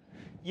that?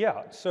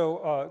 Yeah,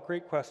 so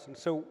great question.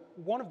 So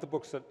one of the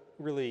books that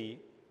really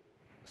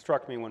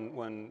struck me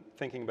when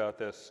thinking about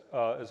this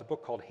is a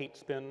book called Hate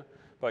Spin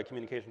by a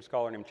communication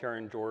scholar named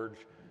Terry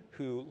George,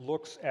 who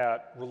looks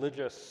at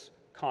religious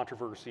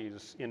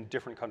controversies in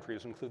different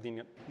countries, including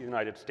the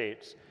United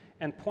States,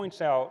 and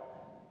points out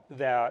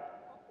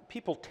that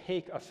people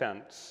take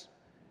offense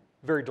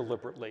very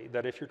deliberately,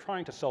 that if you're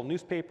trying to sell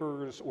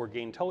newspapers or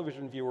gain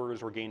television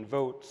viewers or gain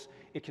votes,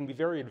 it can be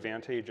very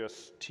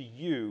advantageous to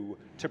you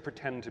to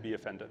pretend to be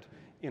offended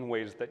in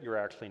ways that you're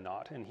actually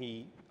not. And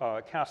he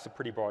casts a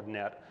pretty broad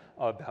net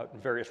about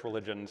various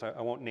religions.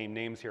 I won't name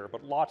names here,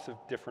 but lots of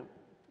different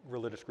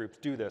religious groups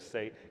do this.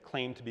 They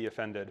claim to be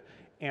offended.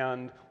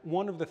 And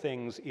one of the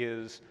things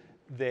is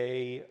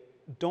they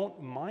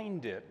don't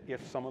mind it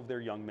if some of their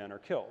young men are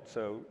killed.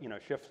 So, you know,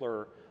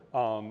 Schiffler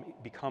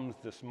becomes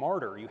this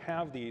martyr. You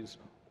have these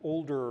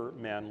older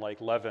men like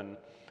Levin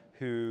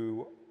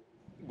who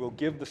will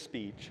give the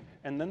speech,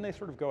 and then they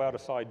sort of go out a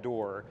side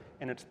door,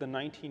 and it's the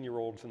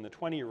 19-year-olds and the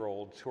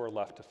 20-year-olds who are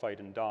left to fight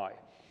and die.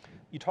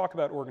 You talk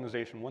about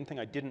organization. One thing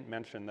I didn't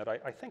mention that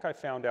I think I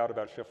found out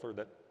about Schiffler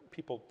that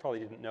people probably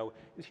didn't know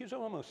is he was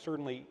almost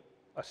certainly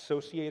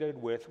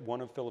associated with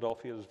one of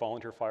Philadelphia's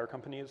volunteer fire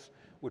companies,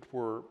 which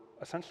were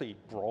essentially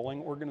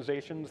brawling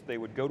organizations. They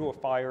would go to a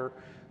fire.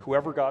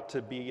 Whoever got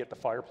to be at the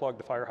fire plug,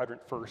 the fire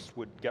hydrant first,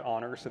 would get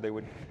honor, so they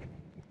would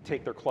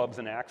take their clubs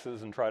and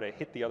axes and try to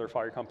hit the other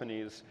fire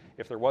companies.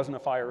 If there wasn't a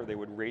fire, they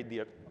would raid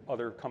the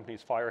other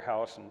company's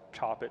firehouse and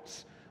chop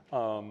its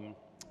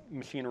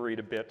machinery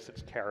to bits,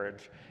 its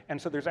carriage.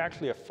 And so there's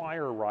actually a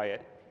fire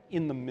riot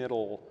in the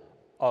middle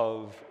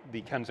of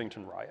the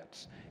Kensington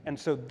riots. And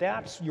so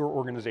that's your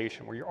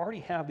organization, where you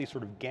already have these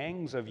sort of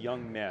gangs of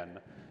young men.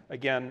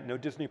 Again, no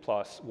Disney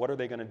Plus. What are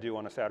they going to do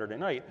on a Saturday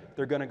night?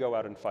 They're going to go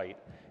out and fight.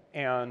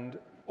 And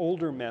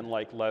older men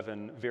like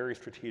Levin very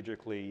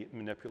strategically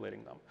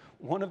manipulating them.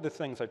 One of the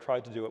things I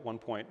tried to do at one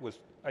point was,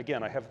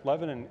 again, I have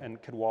Levin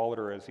and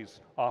Cadwallader as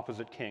these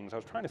opposite kings. I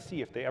was trying to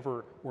see if they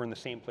ever were in the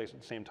same place at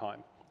the same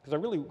time, because I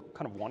really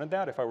kind of wanted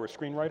that. If I were a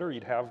screenwriter,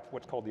 you'd have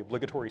what's called the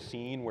obligatory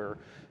scene where,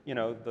 you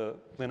know, the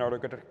Leonardo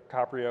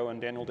DiCaprio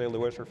and Daniel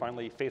Day-Lewis are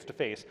finally face to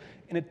face,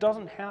 and it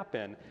doesn't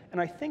happen. And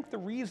I think the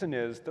reason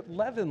is that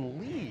Levin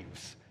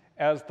leaves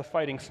as the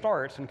fighting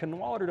starts, and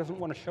Cadwallader doesn't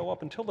want to show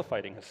up until the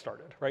fighting has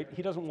started, right?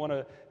 He doesn't want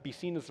to be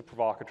seen as a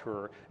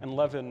provocateur, and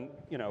Levin,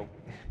 you know,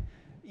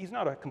 he's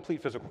not a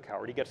complete physical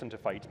coward. He gets into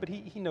fights, but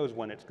he knows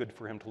when it's good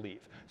for him to leave.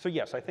 So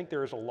yes, I think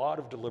there is a lot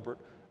of deliberate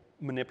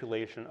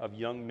manipulation of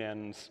young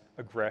men's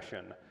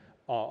aggression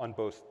on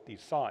both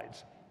these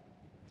sides.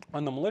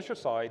 On the militia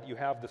side, you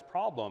have this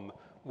problem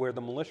where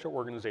the militia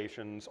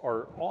organizations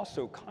are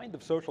also kind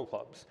of social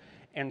clubs.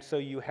 And so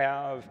you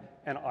have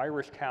an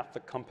Irish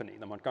Catholic company,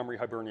 the Montgomery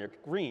Hibernia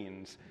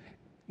Greens,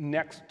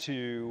 next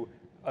to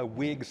a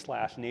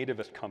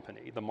Whig/Nativist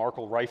company, the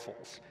Markle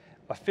Rifles.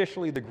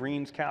 Officially, the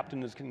Greens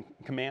captain is in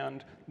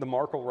command. The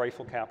Markle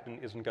Rifle captain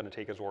isn't going to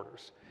take his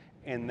orders.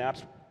 And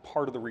that's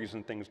part of the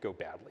reason things go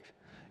badly.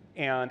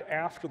 And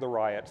after the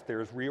riots,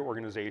 there's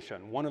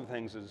reorganization. One of the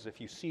things is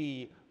if you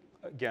see,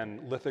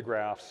 again,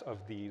 lithographs of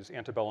these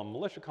antebellum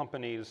militia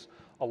companies,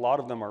 a lot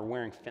of them are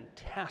wearing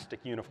fantastic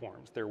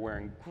uniforms. They're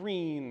wearing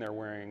green, they're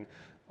wearing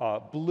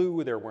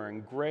blue, they're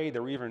wearing gray,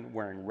 they're even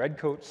wearing red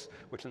coats,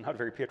 which is not a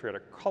very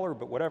patriotic color,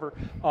 but whatever.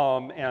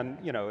 And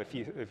you know, if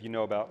you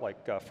know about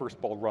like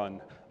First Bull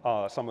Run,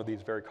 some of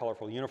these very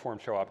colorful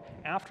uniforms show up.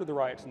 After the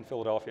riots in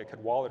Philadelphia,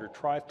 Cadwallader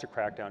tries to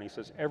crack down. He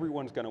says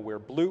everyone's going to wear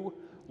blue,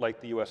 like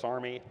the US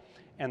Army,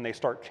 and they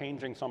start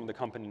changing some of the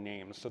company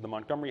names. So the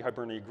Montgomery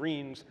Hibernia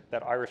Greens,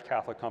 that Irish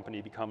Catholic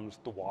company, becomes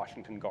the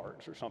Washington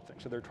Guards or something.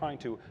 So they're trying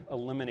to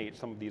eliminate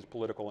some of these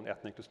political and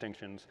ethnic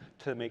distinctions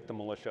to make the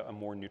militia a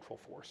more neutral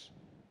force.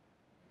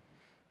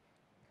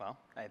 well,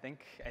 I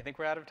think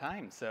we're out of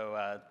time.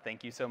 So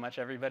thank you so much,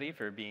 everybody,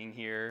 for being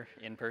here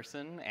in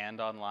person and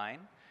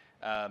online.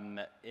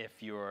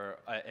 If you're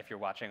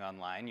watching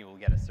online, you will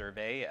get a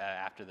survey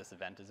after this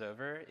event is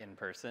over. In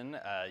person,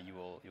 you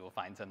will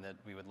find some that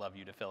we would love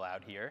you to fill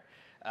out here.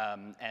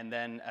 And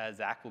then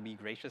Zach will be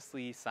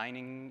graciously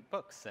signing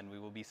books, and we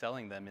will be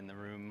selling them in the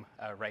room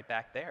right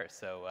back there.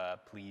 So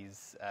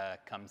please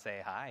come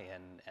say hi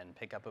and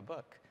pick up a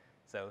book.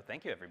 So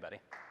thank you, everybody.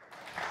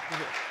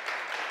 Thank you.